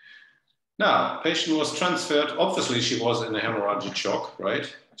 Now, patient was transferred. Obviously, she was in a hemorrhagic shock,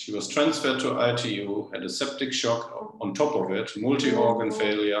 right? She was transferred to ITU, had a septic shock on top of it, multi-organ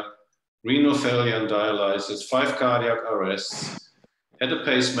failure, renal failure and dialysis, 5 cardiac arrests, had a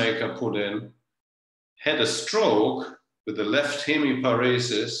pacemaker put in, had a stroke with a left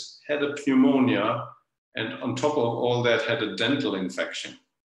hemiparesis, had a pneumonia, and on top of all that, had a dental infection.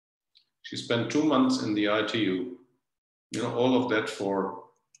 She spent 2 months in the ITU. You know, all of that for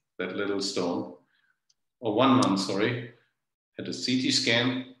that little stone, or 1 month, sorry. Had a CT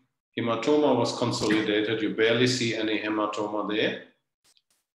scan, hematoma was consolidated. You barely see any hematoma there.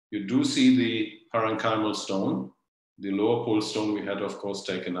 You do see the parenchymal stone. The lower pole stone we had, of course,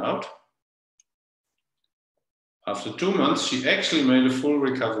 taken out. After 2 months, she actually made a full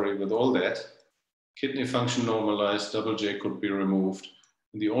recovery with all that. Kidney function normalized, double J could be removed.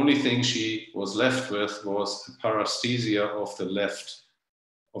 And the only thing she was left with was a paresthesia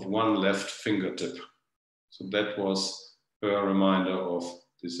of one left fingertip. So that was her reminder of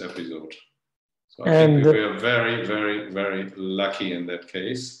this episode. So I think we were very, very, very lucky in that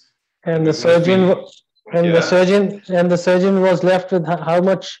case. And the surgeon the surgeon was left with how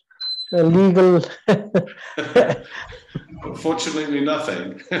much legal? Unfortunately,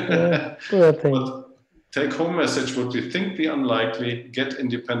 nothing. Poor thing. But take-home message would be: think the unlikely, get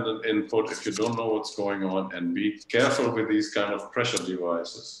independent input if you don't know what's going on, and be careful with these kind of pressure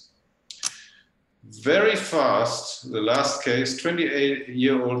devices. Very fast, the last case,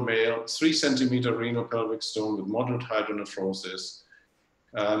 28-year-old male, 3 centimeter renal pelvic stone with moderate hydronephrosis.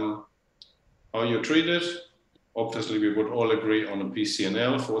 How you treat it? Obviously, we would all agree on a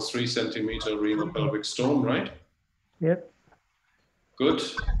PCNL for 3 centimeter renal pelvic stone, right? Yep. Good.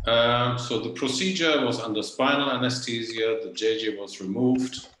 So the procedure was under spinal anesthesia. The JJ was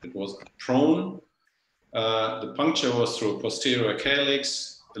removed. It was prone. The puncture was through posterior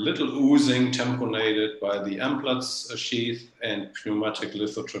calyx. A little oozing tamponated by the Amplatz sheath, and pneumatic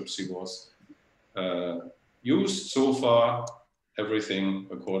lithotripsy was used. So far, everything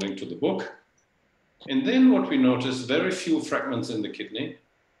according to the book. And then what we noticed, very few fragments in the kidney,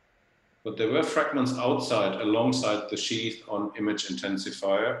 but there were fragments outside alongside the sheath on image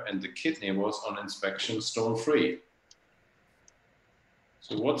intensifier, and the kidney was on inspection stone-free.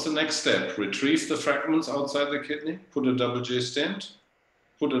 So what's the next step? Retrieve the fragments outside the kidney, put a double J stent,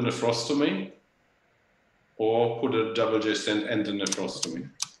 put a nephrostomy, or put a double J stent and a nephrostomy?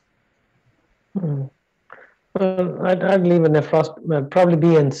 Well, I'd leave a nephrostomy, probably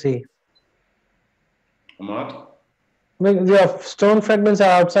B and C. Ahmad? Your stone fragments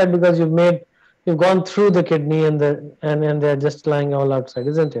are outside because you've gone through the kidney and they're just lying all outside,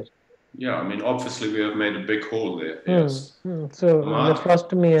 isn't it? Yeah, I mean, obviously we have made a big hole there. Yes. So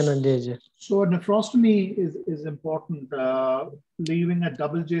nephrostomy and a JJ. So a nephrostomy is important. Leaving a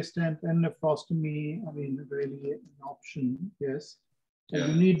double J stent and nephrostomy, I mean, really an option, yes.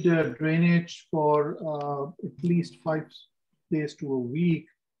 And you need drainage for at least 5 days to a week,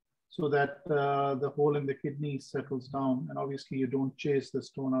 so that the hole in the kidney settles down. And obviously you don't chase the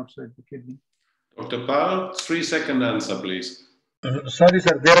stone outside the kidney. Dr. Pal, 3-second answer, please. Sorry,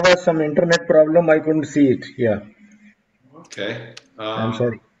 sir, there was some internet problem. I couldn't see it. Yeah. Okay. I'm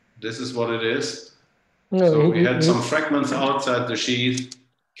sorry. This is what it is. No, so we had some fragments outside the sheath.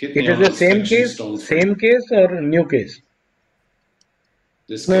 It is the same case, or a new case?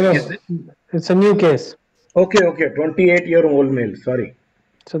 This case. No, it's a new case. Okay, 28-year-old male. Sorry.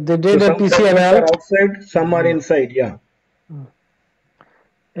 So they did a PCNL. Some are outside, some are inside. Yeah.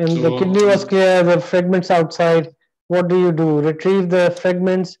 And the kidney was clear. The fragments outside. What do? Retrieve the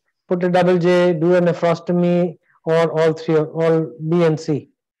fragments, put a double J, do a nephrostomy, or all three, all B and C?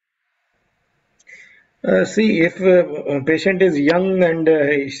 See, if a patient is young and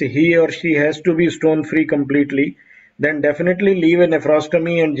he or she has to be stone-free completely, then definitely leave a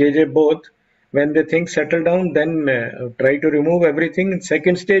nephrostomy and JJ both. When the things settle down, then try to remove everything.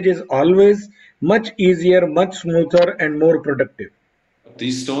 Second stage is always much easier, much smoother, and more productive.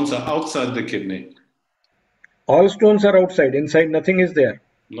 These stones are outside the kidney. All stones are outside. Inside, nothing is there.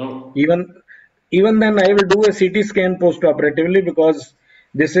 No. Even then, I will do a CT scan post-operatively, because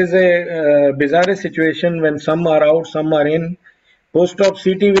this is a bizarre situation when some are out, some are in. Post-op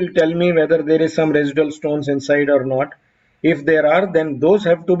CT will tell me whether there is some residual stones inside or not. If there are, then those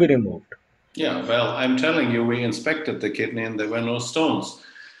have to be removed. Yeah, well, I'm telling you, we inspected the kidney and there were no stones.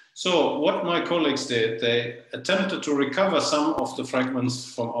 So what my colleagues did, they attempted to recover some of the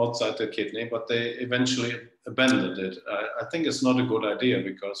fragments from outside the kidney, but they eventually abandoned it. I think it's not a good idea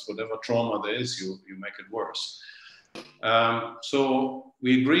because whatever trauma there is, you make it worse. So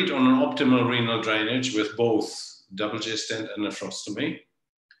we agreed on an optimal renal drainage with both double J stent and nephrostomy.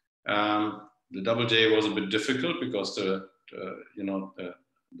 The double J was a bit difficult because the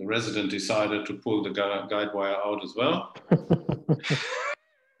resident decided to pull the guide wire out as well.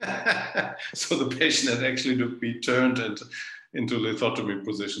 So the patient had actually to be turned into lithotomy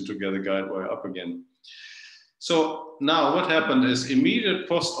position to get the guide wire up again. So now what happened is immediate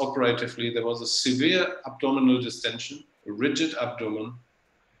post-operatively, there was a severe abdominal distension, a rigid abdomen,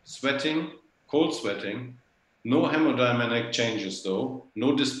 sweating, cold sweating, no hemodynamic changes though,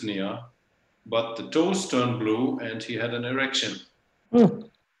 no dyspnea, but the toes turned blue and he had an erection.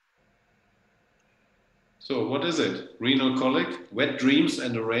 So what is it? Renal colic, wet dreams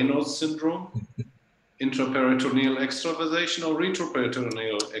and a Raynaud's syndrome, intraperitoneal extravasation or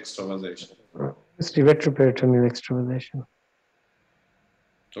retroperitoneal extravasation? It's the retroperitoneal extravasation.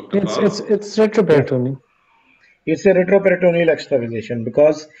 It's retroperitoneal. It's a retroperitoneal extravasation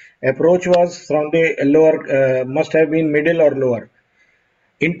because approach was from the lower, must have been middle or lower.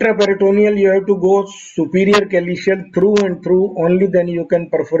 Intraperitoneal, you have to go superior calyceal through and through, only then you can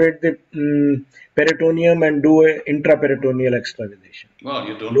perforate the peritoneum and do a intraperitoneal extravasation. Well,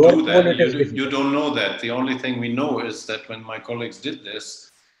 you don't do that. You don't know that. The only thing we know is that when my colleagues did this,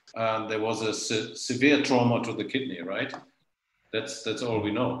 there was a severe trauma to the kidney, right? That's all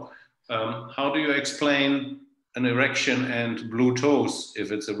we know. How do you explain an erection and blue toes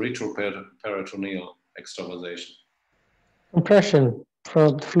if it's a retroperitoneal extravasation? Compression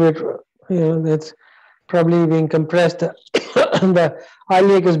from fluid, it's probably being compressed. The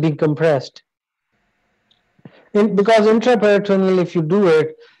iliac is being compressed. Because intraperitoneal, if you do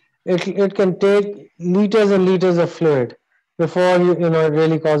it, it can take liters and liters of fluid before it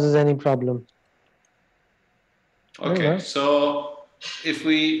really causes any problem. Okay, so if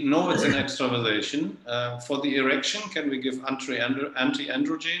we know it's an extravasation, for the erection, can we give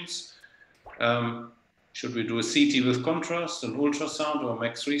anti-androgens? Should we do a CT with contrast, an ultrasound, or a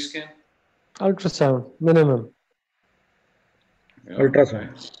MAX3 scan? Ultrasound, minimum. Yeah,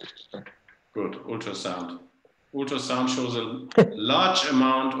 ultrasound. Okay. Good, ultrasound. Ultrasound shows a large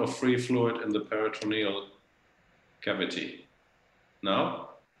amount of free fluid in the peritoneal cavity.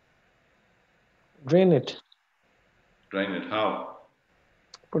 Now? Drain it. Drain it, how?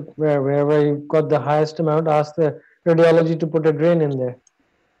 Put wherever you got the highest amount, ask the radiology to put a drain in there.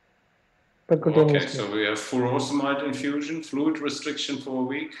 Okay, so we have furosemide infusion, fluid restriction for a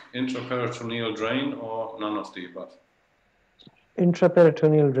week, intraperitoneal drain, or none of the above?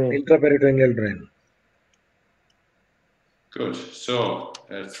 Intraperitoneal drain. Intraperitoneal drain. Good. So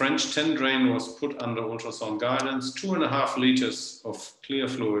a French 10 drain was put under ultrasound guidance. 2.5 liters of clear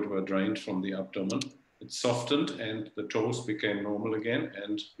fluid were drained from the abdomen. It softened and the toes became normal again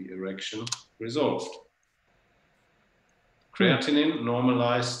and the erection resolved. Creatinine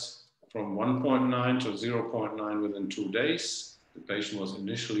normalized from 1.9 to 0.9 within 2 days. The patient was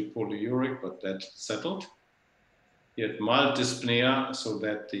initially polyuric, but that settled. He had mild dyspnea, so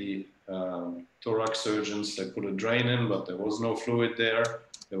that the thorax surgeons, they put a drain in, but there was no fluid there.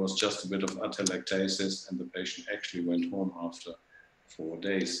 There was just a bit of atelectasis, and the patient actually went home after 4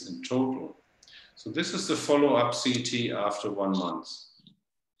 days in total. So this is the follow-up CT after 1 month.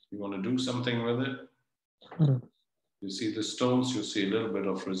 You want to do something with it? You see the stones, you see a little bit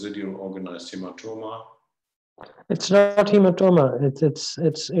of residual organized hematoma. It's not hematoma.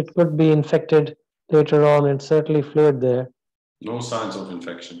 It could be infected later on. It's certainly fluid there. No signs of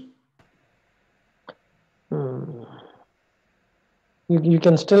infection. You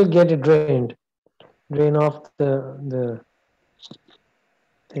can still get it drained. Drain off the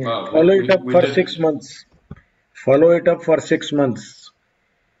thing. Well, follow it up for 6 months. Follow it up for 6 months.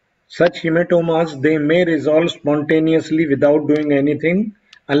 Such hematomas, they may resolve spontaneously without doing anything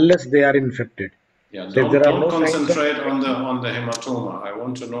unless they are infected. Yeah, don't concentrate on the hematoma. I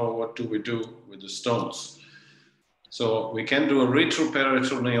want to know, what do we do with the stones? So we can do a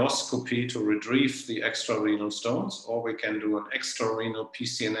retroperitoneoscopy to retrieve the extrarenal stones, or we can do an extrarenal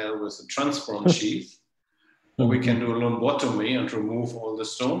PCNL with a transferrin sheath, or we can do a lumbotomy and remove all the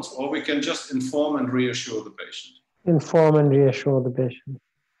stones, or we can just inform and reassure the patient. Inform and reassure the patient.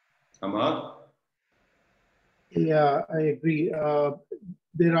 Ahmad? Yeah, I agree.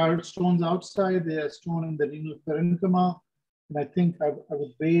 There are stones outside, there are stones in the renal parenchyma, and I think I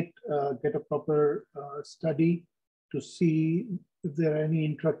would wait, get a proper study to see if there are any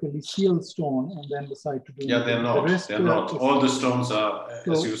intracalyceal stone and then decide to do Yeah, they're not. They're not. All the stones are,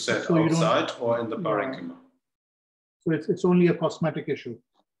 as you said, outside or in the parenchyma. So it's only a cosmetic issue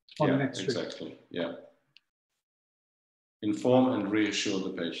on Yeah, an X-ray. exactly. Yeah. Inform and reassure the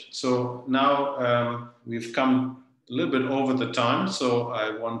patient. So now we've come a little bit over the time. So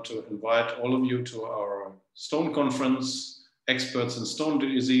I want to invite all of you to our stone conference, Experts in Stone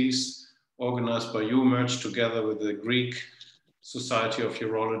Disease, organized by UMERGE together with the Greek Society of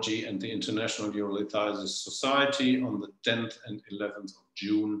Urology and the International Urolithiasis Society on the 10th and 11th of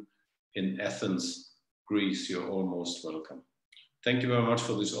June in Athens, Greece. You're all most welcome. Thank you very much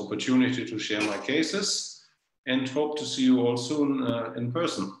for this opportunity to share my cases and hope to see you all soon in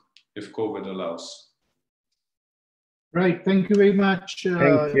person, if COVID allows. Right, thank you very much,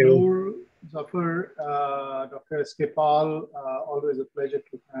 Thank you. Noor, Zafar, Dr. Eskepal. Always a pleasure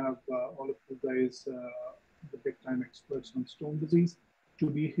to have all of you guys, the big-time experts on stone disease, to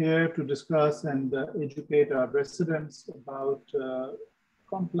be here to discuss and educate our residents about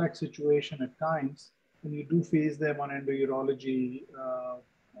complex situation at times, and you do face them on endourology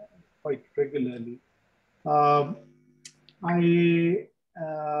quite regularly.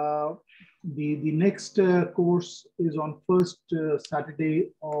 The next course is on first Saturday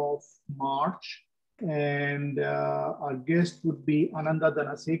of March, and our guest would be Ananda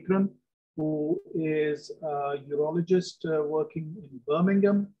Dhanasekharan, who is a urologist working in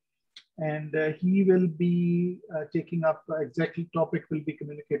Birmingham, and he will be taking up exactly topic will be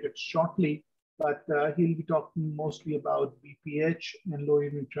communicated shortly, but he'll be talking mostly about BPH and lower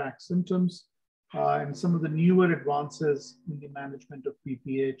urinary tract symptoms and some of the newer advances in the management of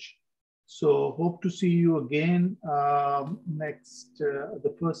BPH. So hope to see you again the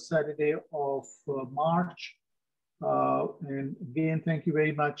first Saturday of March. And again, thank you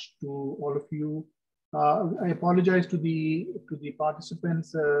very much to all of you. I apologize to the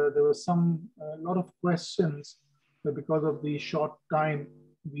participants. There was a lot of questions, but because of the short time,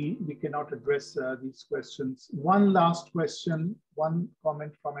 we cannot address these questions. One last question, one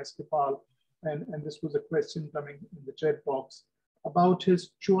comment from Eskepal, and this was a question coming in the chat box about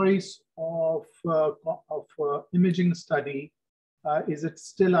his choice of imaging study. Is it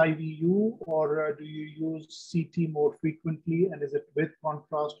still IVU, or do you use CT more frequently, and is it with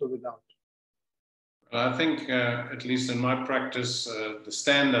contrast or without? I think, at least in my practice, the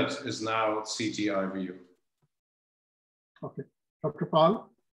standard is now CT IVU. Okay. Dr. Pal?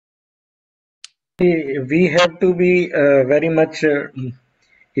 We have to be very much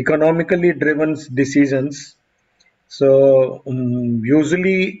economically driven decisions. So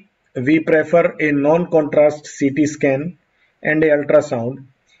usually we prefer a non-contrast CT scan and a ultrasound.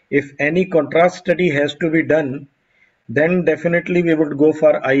 If any contrast study has to be done, then definitely we would go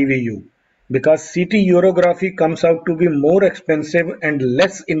for IVU, because CT urography comes out to be more expensive and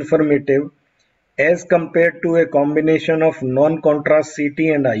less informative as compared to a combination of non-contrast CT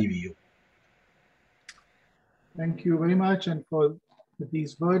and IVU. Thank you very much. And for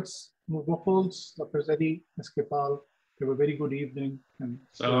these words, Noor Buchholz, Dr. Zedi, Eskepal, have a very good evening. And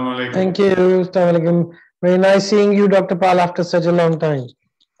thank you. Assalamu alaikum. Very nice seeing you, Dr. Pal, after such a long time.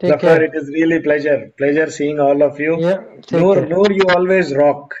 Take Zafar, care. it is really pleasure seeing all of you. Yeah, Noor, you always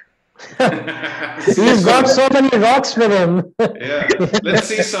rock. He's got so many rocks with him. Yeah, let's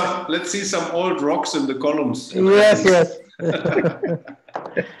see some old rocks in the columns. Yes.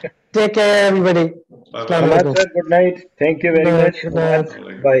 Take care, everybody. Bye-bye. Good night. Thank you very much. Good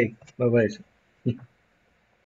night. Bye. Bye-bye.